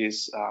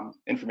committees,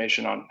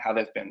 information on how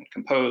they've been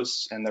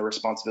composed and their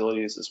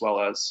responsibilities, as well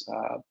as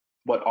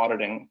what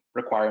auditing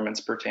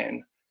requirements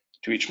pertain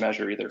to each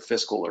measure, either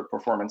fiscal or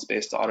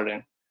performance-based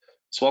auditing.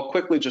 So I'll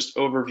quickly just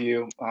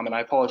overview, and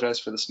I apologize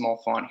for the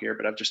small font here,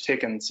 but I've just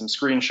taken some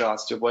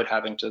screenshots to avoid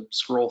having to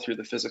scroll through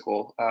the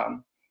physical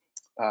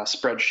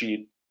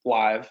spreadsheet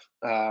live,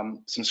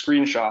 some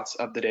screenshots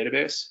of the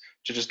database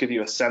to just give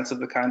you a sense of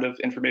the kind of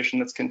information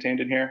that's contained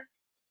in here.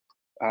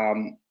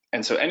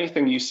 And so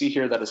anything you see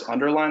here that is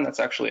underlined, that's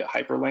actually a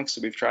hyperlink.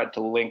 So we've tried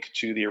to link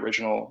to the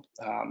original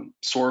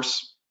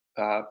source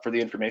for the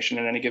information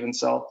in any given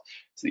cell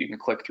so that you can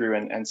click through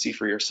and see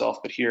for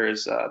yourself. But here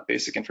is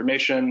basic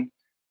information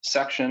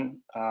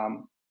section.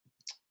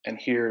 And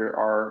here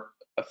are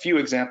a few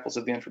examples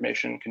of the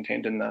information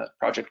contained in the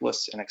project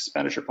lists and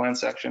expenditure plan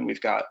section. We've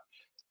got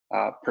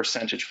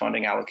percentage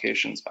funding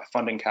allocations by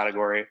funding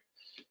category.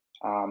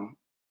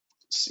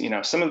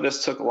 Some of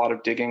this took a lot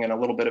of digging and a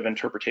little bit of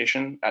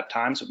interpretation at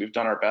times, but we've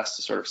done our best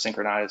to sort of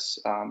synchronize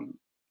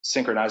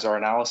our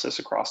analysis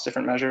across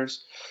different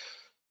measures.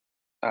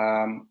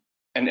 And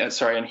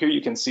here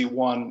you can see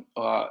one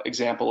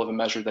example of a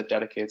measure that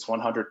dedicates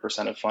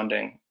 100% of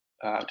funding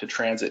to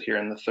transit here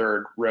in the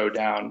third row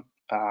down,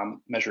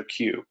 measure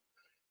Q.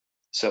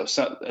 So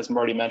as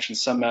Marty mentioned,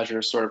 some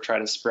measures sort of try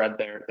to spread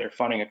their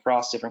funding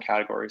across different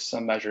categories.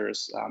 Some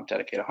measures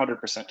dedicate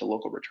 100% to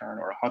local return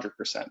or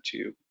 100%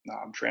 to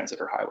transit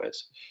or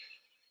highways.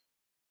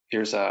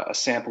 Here's a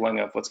sampling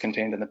of what's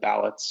contained in the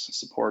ballots,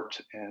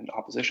 support and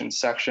opposition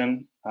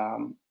section.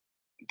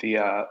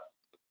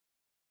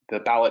 The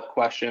ballot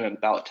question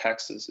and ballot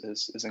text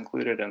is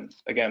included. And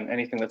again,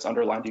 anything that's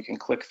underlined, you can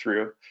click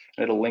through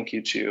and it'll link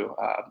you to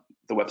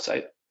the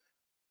website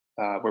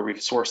where we've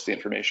sourced the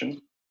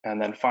information. And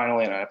then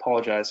finally, and I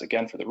apologize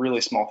again for the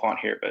really small font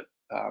here, but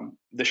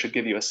this should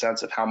give you a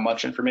sense of how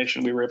much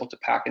information we were able to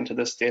pack into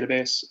this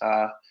database.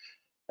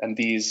 And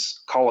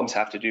these columns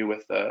have to do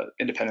with the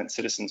Independent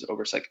Citizens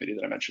Oversight Committee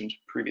that I mentioned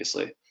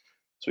previously.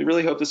 So we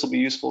really hope this will be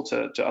useful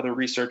to other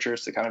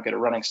researchers to kind of get a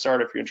running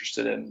start if you're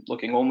interested in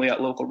looking only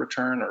at local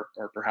return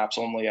or perhaps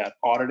only at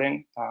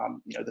auditing.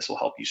 This will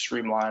help you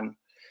streamline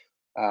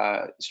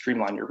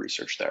your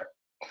research there.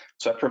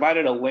 So I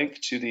provided a link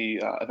to the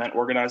event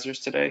organizers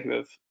today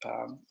who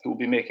will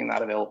be making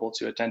that available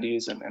to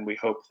attendees, and we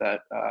hope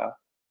that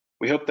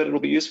it'll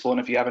be useful. And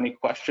if you have any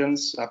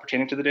questions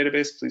pertaining to the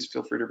database, please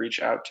feel free to reach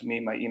out to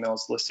me. My email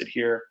is listed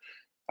here,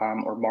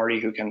 or Marty,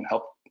 who can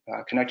help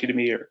connect you to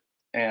me.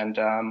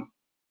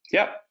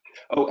 Yeah.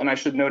 Oh, and I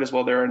should note as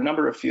well, there are a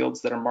number of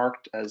fields that are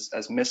marked as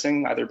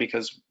missing, either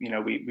because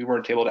we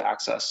weren't able to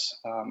access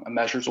a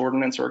measures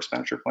ordinance or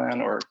expenditure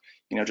plan, or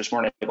just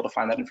weren't able to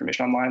find that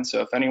information online.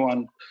 So if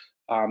anyone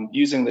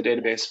using the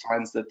database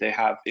finds that they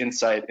have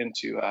insight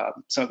into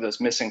some of those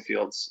missing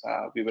fields,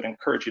 we would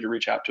encourage you to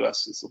reach out to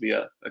us. This will be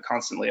a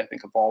constantly, I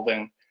think,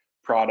 evolving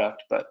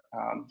product. But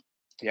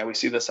yeah, we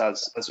see this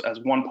as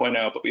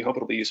 1.0, but we hope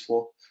it'll be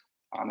useful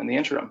in the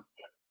interim.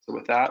 So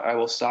with that, I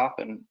will stop,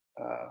 and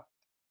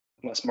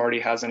unless Marty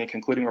has any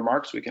concluding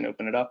remarks, we can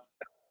open it up.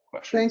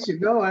 Questions. Thank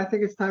you. No, I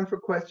think it's time for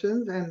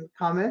questions and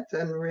comments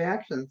and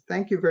reactions.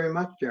 Thank you very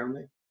much,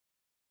 Jeremy.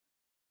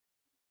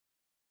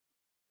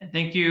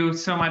 Thank you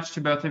so much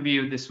to both of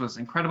you. This was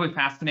incredibly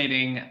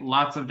fascinating,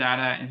 lots of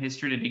data and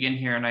history to dig in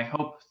here, and I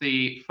hope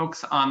the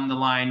folks on the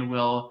line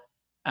will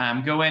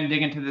go in,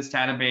 dig into this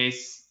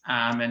database,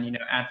 and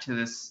add to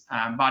this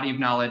body of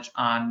knowledge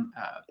on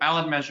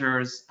ballot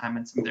measures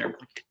and some of their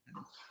implications.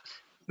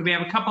 So we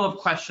have a couple of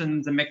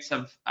questions, a mix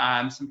of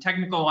some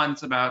technical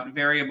ones about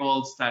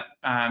variables that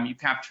you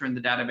capture in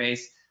the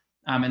database,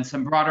 and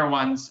some broader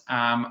ones,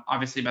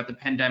 obviously about the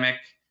pandemic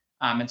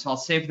And so I'll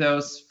save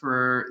those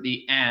for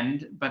the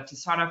end. But to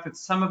start off with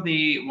some of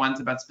the ones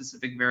about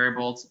specific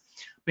variables,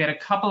 we had a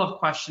couple of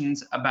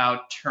questions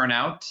about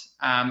turnout.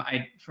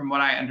 From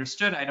what I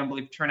understood, I don't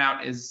believe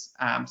turnout is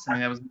something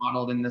that was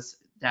modeled in this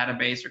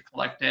database or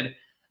collected.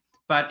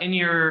 But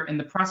in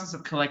the process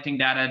of collecting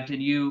data,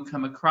 did you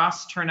come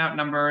across turnout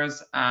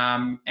numbers?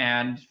 And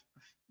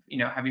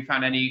have you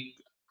found any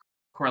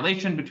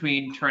correlation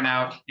between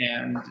turnout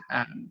and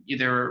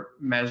either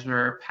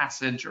measure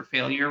passage or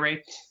failure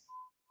rates?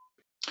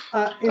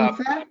 In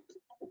fact,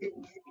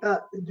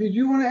 did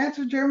you want to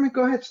answer, Jeremy?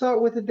 Go ahead,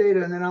 start with the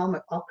data, and then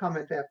I'll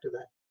comment after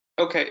that.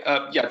 Okay,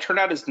 yeah,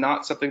 turnout is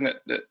not something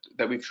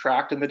that we've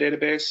tracked in the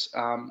database,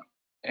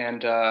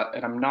 and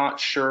I'm not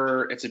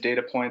sure it's a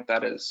data point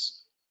that is.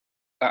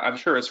 I'm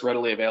sure it's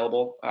readily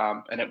available,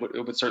 and it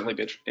would certainly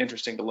be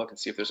interesting to look and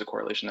see if there's a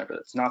correlation there, but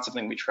it's not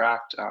something we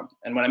tracked.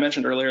 And when I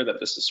mentioned earlier that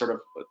this is sort of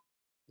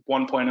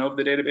 1.0 of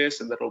the database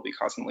and that it'll be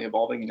constantly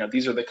evolving,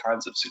 these are the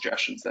kinds of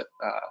suggestions that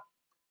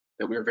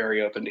we're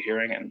very open to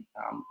hearing, and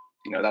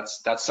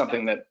that's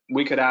something that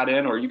we could add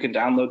in, or you can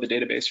download the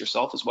database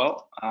yourself as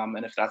well.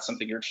 And if that's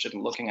something you're interested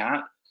in looking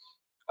at,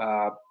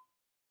 I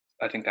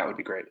think that would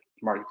be great.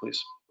 Marty,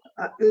 please.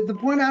 The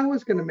point I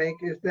was going to make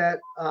is that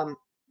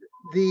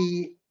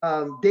the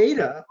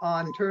data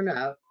on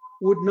turnout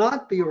would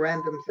not be a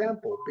random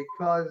sample,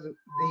 because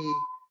the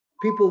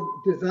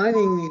people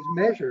designing these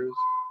measures,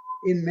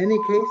 in many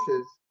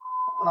cases,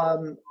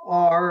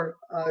 are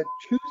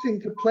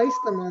choosing to place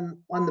them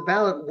on the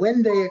ballot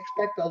when they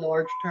expect a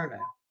large turnout.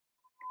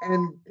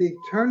 And the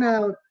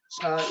turnout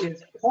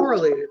is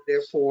correlated,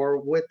 therefore,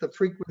 with the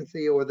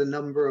frequency or the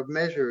number of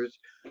measures.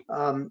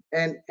 And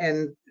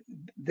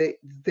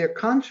they're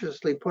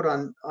consciously put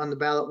on the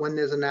ballot when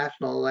there's a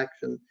national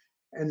election,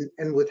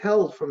 and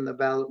withheld from the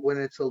ballot when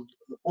it's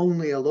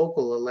only a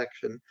local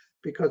election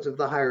because of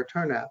the higher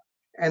turnout.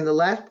 And the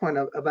last point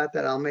about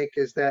that I'll make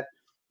is that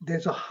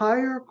there's a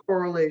higher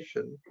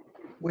correlation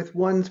with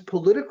one's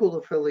political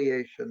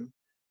affiliation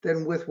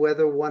than with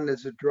whether one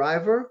is a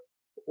driver,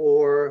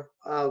 or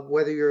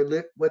whether you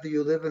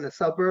live in a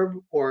suburb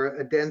or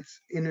a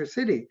dense inner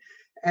city.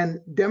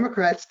 And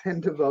Democrats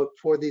tend to vote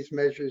for these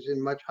measures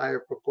in much higher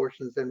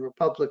proportions than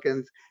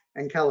Republicans,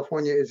 and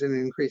California is an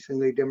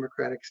increasingly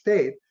Democratic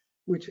state,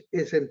 which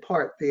is in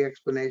part the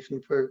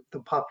explanation for the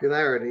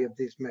popularity of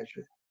these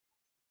measures.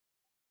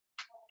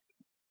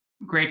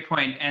 Great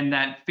point, and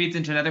that feeds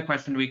into another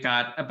question we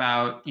got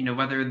about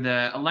whether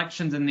the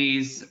elections in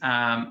these in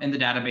the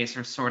database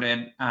are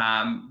sorted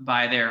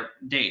by their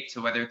date, so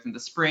whether it's in the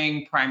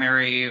spring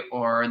primary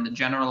or in the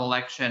general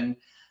election.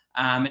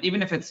 And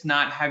even if it's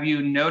not, have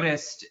you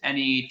noticed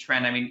any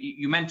trend? I mean,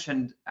 you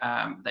mentioned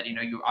that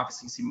you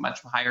obviously see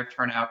much higher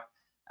turnout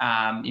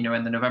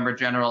in the November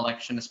general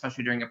election,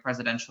 especially during a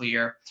presidential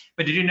year.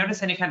 But did you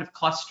notice any kind of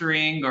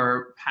clustering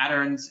or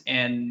patterns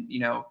in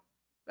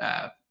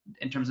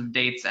terms of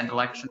dates and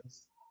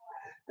elections?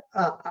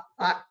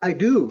 I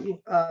do.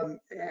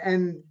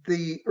 And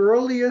the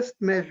earliest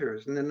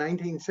measures in the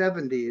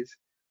 1970s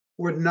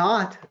were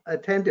not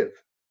attentive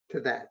to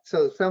that.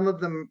 So some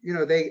of them,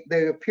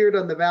 they appeared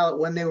on the ballot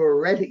when they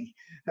were ready,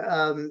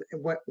 when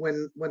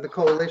the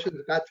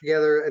coalitions got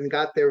together and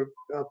got their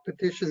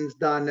petitions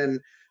done and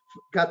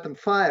got them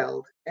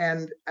filed.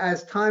 And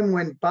as time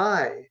went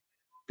by,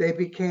 they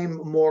became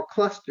more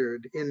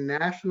clustered in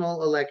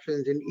national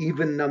elections in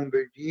even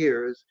numbered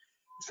years.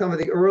 Some of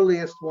the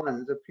earliest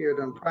ones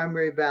appeared on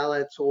primary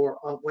ballots or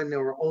when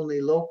there were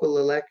only local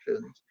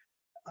elections.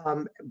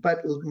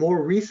 But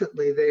more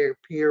recently, they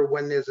appear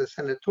when there's a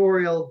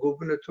senatorial,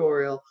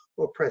 gubernatorial,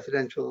 or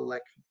presidential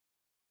election.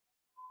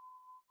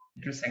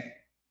 Interesting.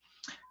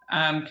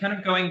 Kind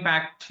of going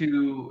back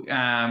to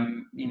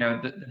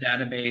the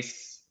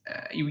database,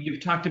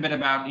 you've talked a bit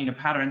about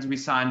patterns we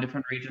saw in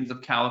different regions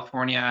of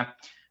California,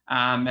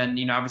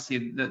 and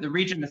obviously the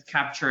region is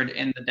captured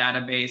in the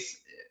database.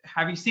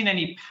 Have you seen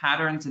any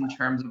patterns in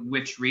terms of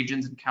which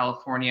regions in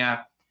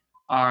California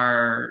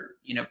are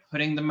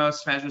putting the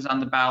most measures on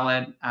the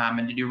ballot?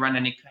 And did you run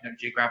any kind of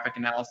geographic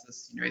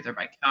analysis, either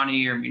by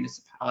county or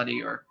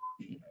municipality, or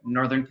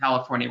Northern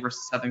California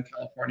versus Southern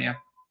California?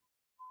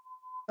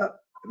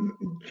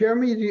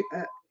 Jeremy,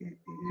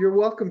 you're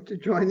welcome to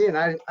join in.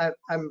 I'm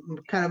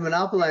kind of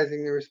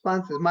monopolizing the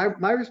responses.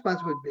 My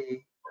response would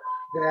be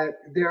that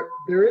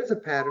there is a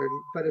pattern,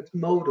 but it's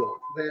modal.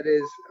 That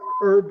is,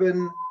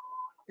 urban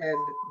and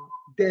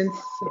dense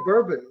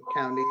suburban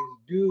counties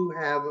do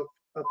have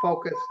a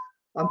focus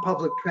on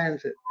public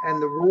transit, and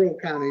the rural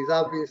counties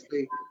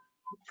obviously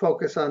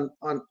focus on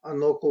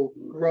local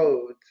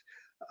roads.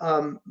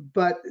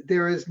 But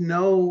there is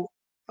no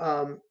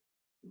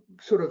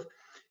sort of,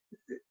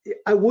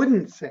 I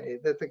wouldn't say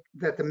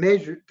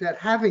that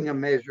having a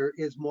measure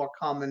is more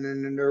common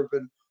in an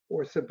urban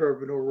or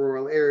suburban or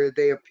rural area.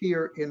 They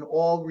appear in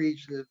all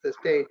regions of the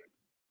state,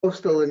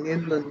 coastal and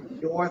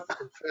inland, north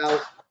and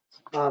south,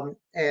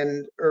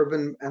 and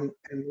urban and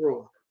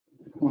rural.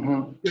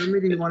 Jeremy,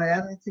 do you want to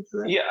add anything to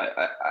that?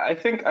 Yeah, I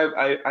think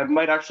I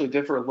might actually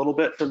differ a little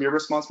bit from your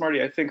response,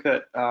 Marty. I think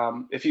that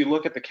if you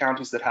look at the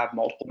counties that have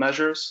multiple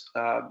measures,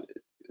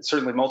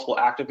 certainly multiple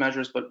active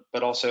measures,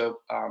 but also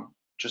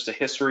just a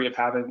history of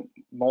having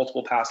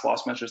multiple past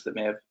loss measures that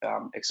may have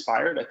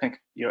expired. I think,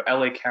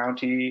 LA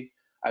County,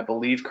 I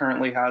believe,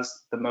 currently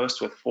has the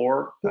most with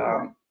 4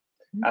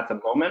 at the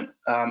moment.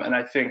 And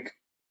I think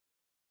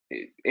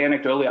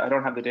anecdotally, I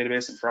don't have the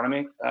database in front of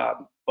me,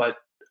 but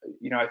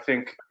I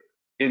think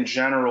in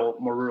general,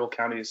 more rural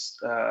counties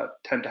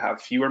tend to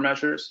have fewer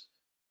measures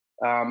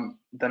than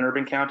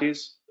urban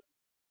counties.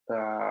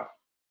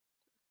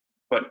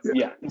 But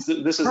yeah, this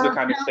is the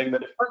kind of thing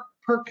that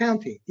per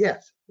county,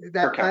 yes,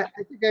 that I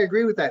think I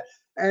agree with that.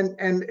 And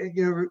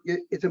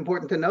it's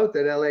important to note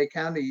that LA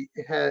County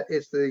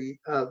is the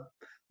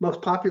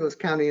most populous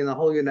county in the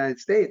whole United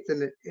States,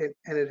 and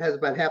it has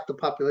about half the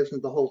population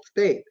of the whole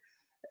state.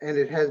 And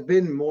it has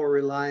been more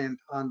reliant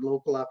on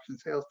local option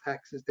sales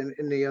taxes than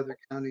any other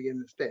county in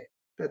the state.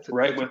 That's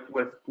right.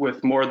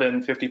 With more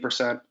than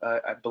 50%,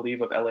 I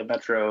believe, of LA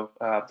Metro,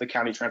 the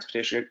county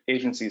transportation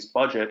agency's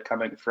budget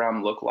coming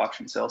from local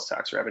option sales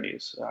tax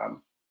revenues,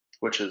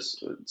 which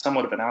is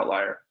somewhat of an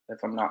outlier,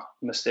 if I'm not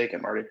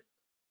mistaken, Marty.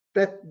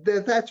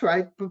 That's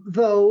right.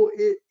 Though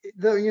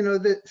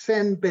the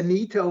San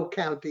Benito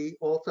County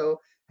also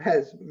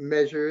has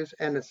measures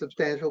and a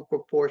substantial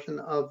proportion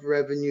of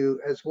revenue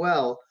as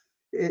well.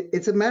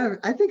 It's a matter of,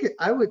 I think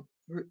I would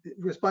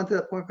respond to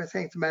that point by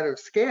saying it's a matter of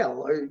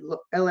scale.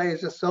 LA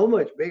is just so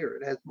much bigger.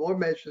 It has more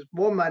measures,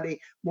 more money,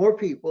 more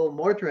people,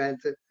 more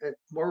transit,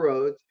 more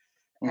roads,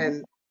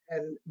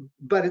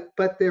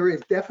 but there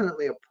is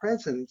definitely a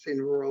presence in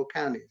rural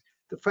counties.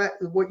 The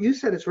fact what you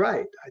said is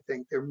right. I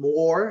think there are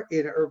more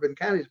in urban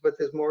counties, but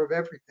there's more of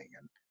everything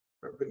in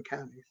urban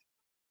counties.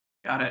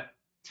 Got it.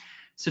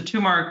 So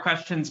 2 more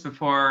questions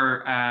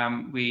before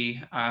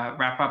we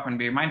wrap up and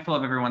be mindful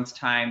of everyone's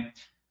time.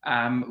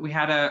 We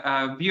had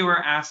a viewer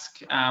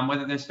ask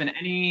whether there's been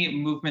any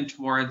movement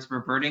towards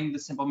reverting the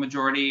simple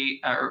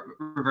majority or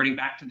reverting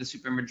back to the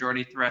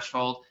supermajority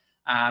threshold.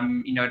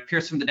 It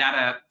appears from the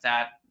data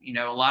that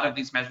a lot of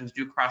these measures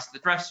do cross the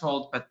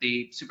threshold, but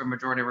the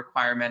supermajority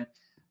requirement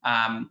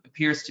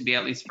appears to be,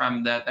 at least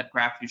from that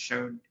graph you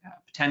showed,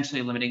 potentially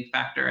a limiting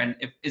factor. And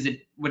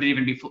would it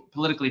even be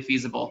politically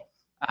feasible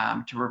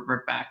to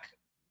revert back?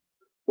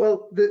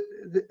 Well,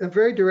 a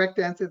very direct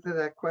answer to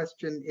that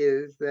question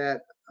is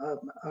that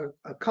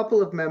a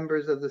couple of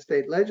members of the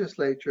state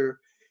legislature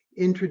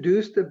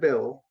introduced a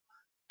bill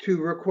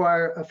to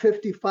require a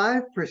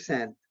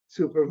 55%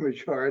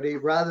 supermajority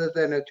rather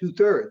than a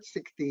 2/3,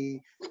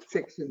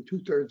 66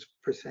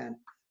 2/3%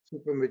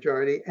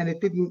 supermajority, and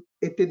it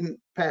didn't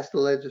pass the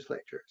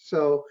legislature.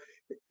 So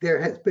there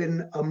has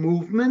been a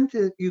movement,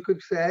 you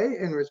could say,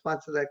 in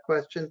response to that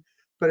question,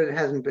 but it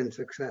hasn't been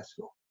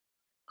successful.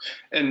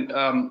 And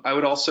I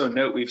would also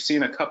note we've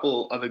seen a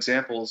couple of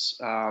examples,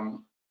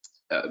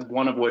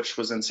 one of which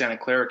was in Santa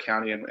Clara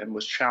County and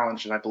was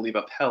challenged and I believe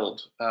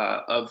upheld,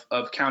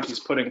 of counties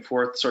putting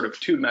forth sort of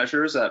 2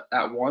 measures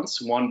at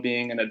once, one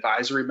being an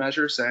advisory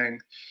measure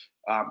saying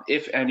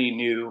if any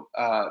new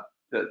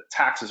the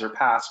taxes are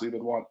passed, we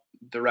would want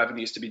the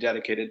revenues to be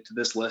dedicated to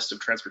this list of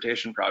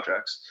transportation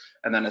projects.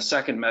 And then a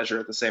second measure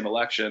at the same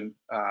election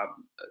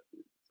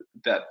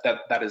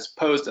that is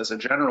posed as a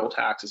general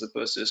tax as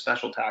opposed to a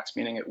special tax,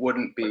 meaning it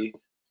wouldn't be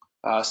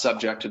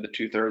subject to the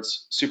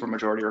 2/3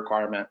 supermajority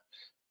requirement.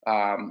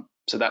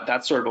 So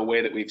that's sort of a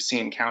way that we've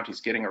seen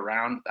counties getting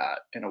around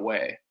that in a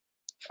way.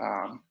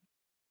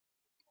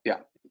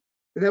 Yeah.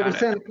 That was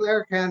Santa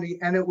Clara County,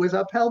 and it was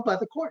upheld by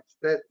the courts,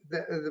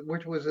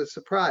 which was a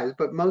surprise,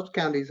 but most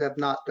counties have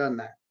not done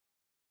that.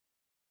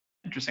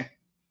 Interesting.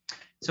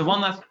 So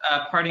one last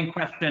parting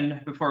question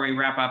before we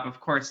wrap up.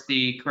 Of course,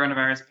 the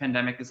coronavirus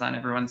pandemic is on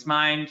everyone's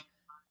mind,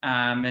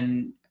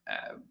 and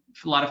a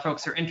lot of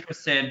folks are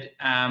interested,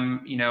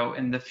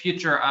 in the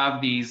future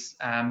of these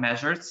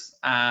measures.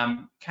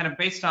 Kind of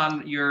based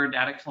on your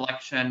data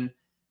collection,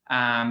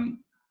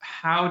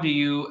 have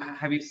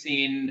you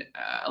seen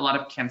a lot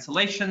of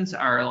cancellations?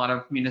 Are a lot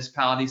of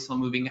municipalities still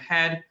moving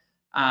ahead?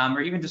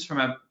 Or even just from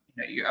a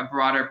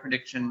broader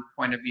prediction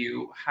point of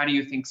view, how do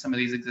you think some of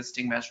these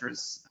existing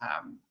measures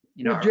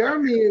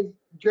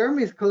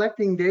Jeremy is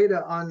collecting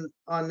data on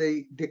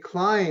the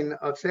decline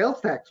of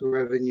sales tax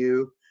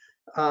revenue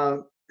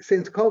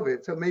since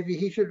COVID, so maybe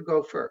he should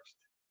go first.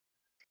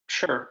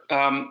 Sure.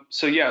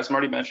 So yeah, as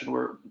Marty mentioned,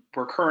 we're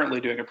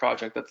currently doing a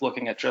project that's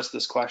looking at just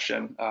this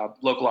question,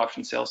 local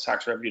option sales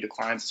tax revenue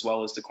declines as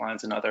well as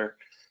declines in other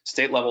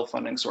state level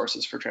funding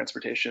sources for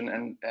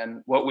transportation.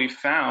 And what we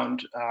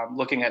found,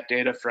 looking at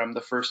data from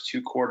the first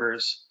 2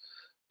 quarters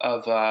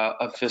of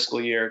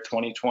fiscal year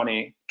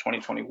 2020,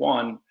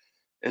 2021,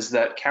 is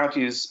that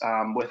counties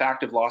with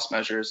active loss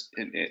measures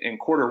in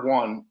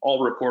Q1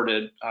 all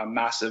reported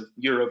massive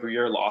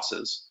year-over-year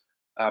losses,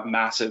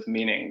 massive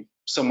meaning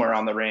somewhere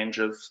on the range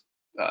of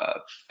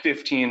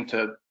 15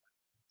 to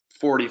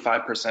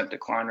 45%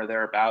 decline or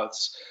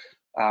thereabouts.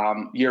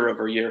 year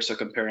over year. So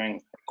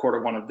comparing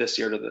Q1 of this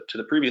year to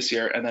the previous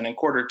year, and then in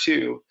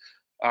Q2,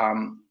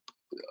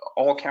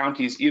 all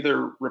counties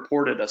either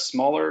reported a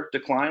smaller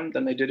decline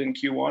than they did in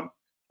Q1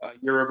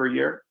 year over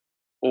year,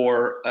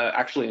 or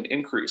actually an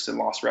increase in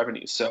lost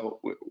revenues. So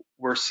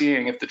we're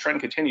seeing, if the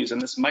trend continues,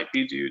 and this might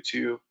be due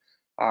to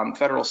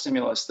federal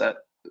stimulus that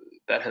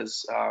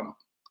has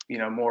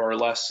more or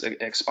less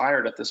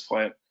expired at this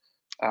point.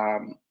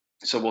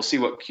 So we'll see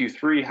what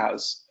Q3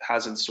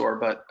 has in store,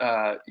 but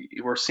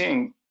we're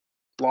seeing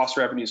lost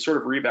revenues sort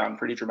of rebound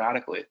pretty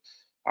dramatically,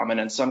 and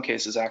in some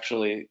cases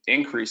actually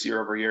increase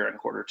year over year in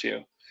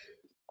Q2.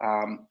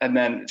 And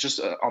then just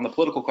on the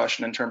political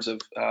question, in terms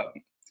of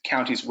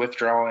counties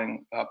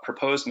withdrawing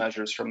proposed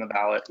measures from the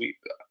ballot,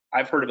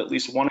 I've heard of at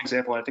least one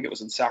example, and I think it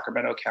was in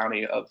Sacramento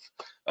County,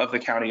 of the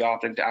county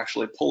opting to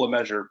actually pull a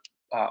measure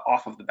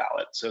off of the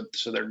ballot. So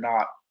they're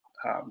not,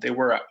 they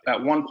were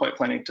at one point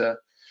planning to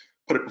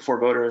put it before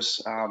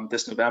voters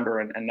this November,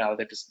 and now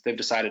they've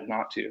decided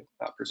not to,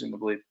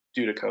 presumably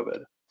due to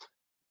COVID.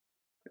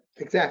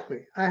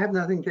 Exactly. I have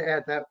nothing to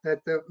add. That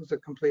was a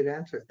complete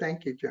answer.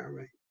 Thank you,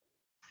 Jeremy.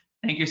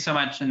 Thank you so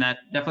much, and that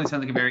definitely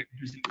sounds like a very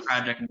interesting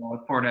project, and we'll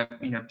look forward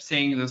to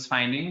seeing those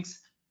findings.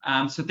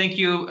 So thank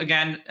you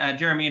again,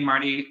 Jeremy and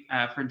Marty,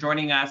 for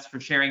joining us, for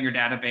sharing your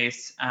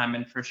database,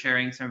 and for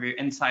sharing some of your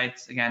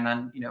insights again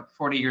on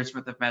 40 years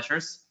worth of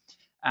measures.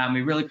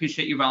 We really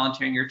appreciate you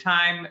volunteering your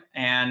time,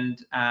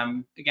 and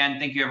again,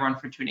 thank you everyone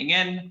for tuning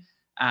in.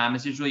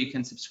 As usual, you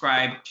can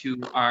subscribe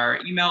to our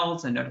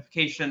emails and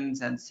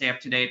notifications and stay up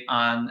to date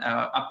on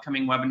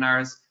upcoming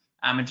webinars.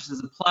 And just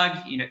as a plug,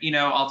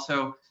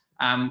 also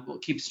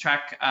keeps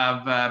track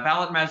of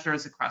ballot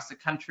measures across the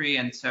country.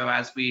 And so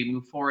as we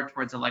move forward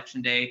towards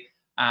Election Day,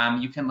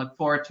 you can look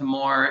forward to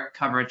more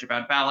coverage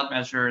about ballot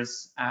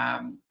measures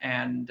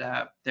and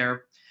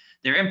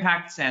their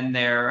impacts and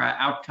their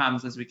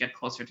outcomes as we get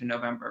closer to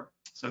November.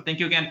 So thank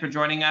you again for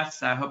joining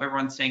us. I hope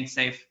everyone's staying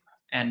safe,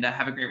 and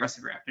have a great rest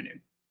of your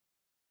afternoon.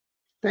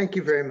 Thank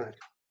you very much.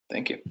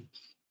 Thank you.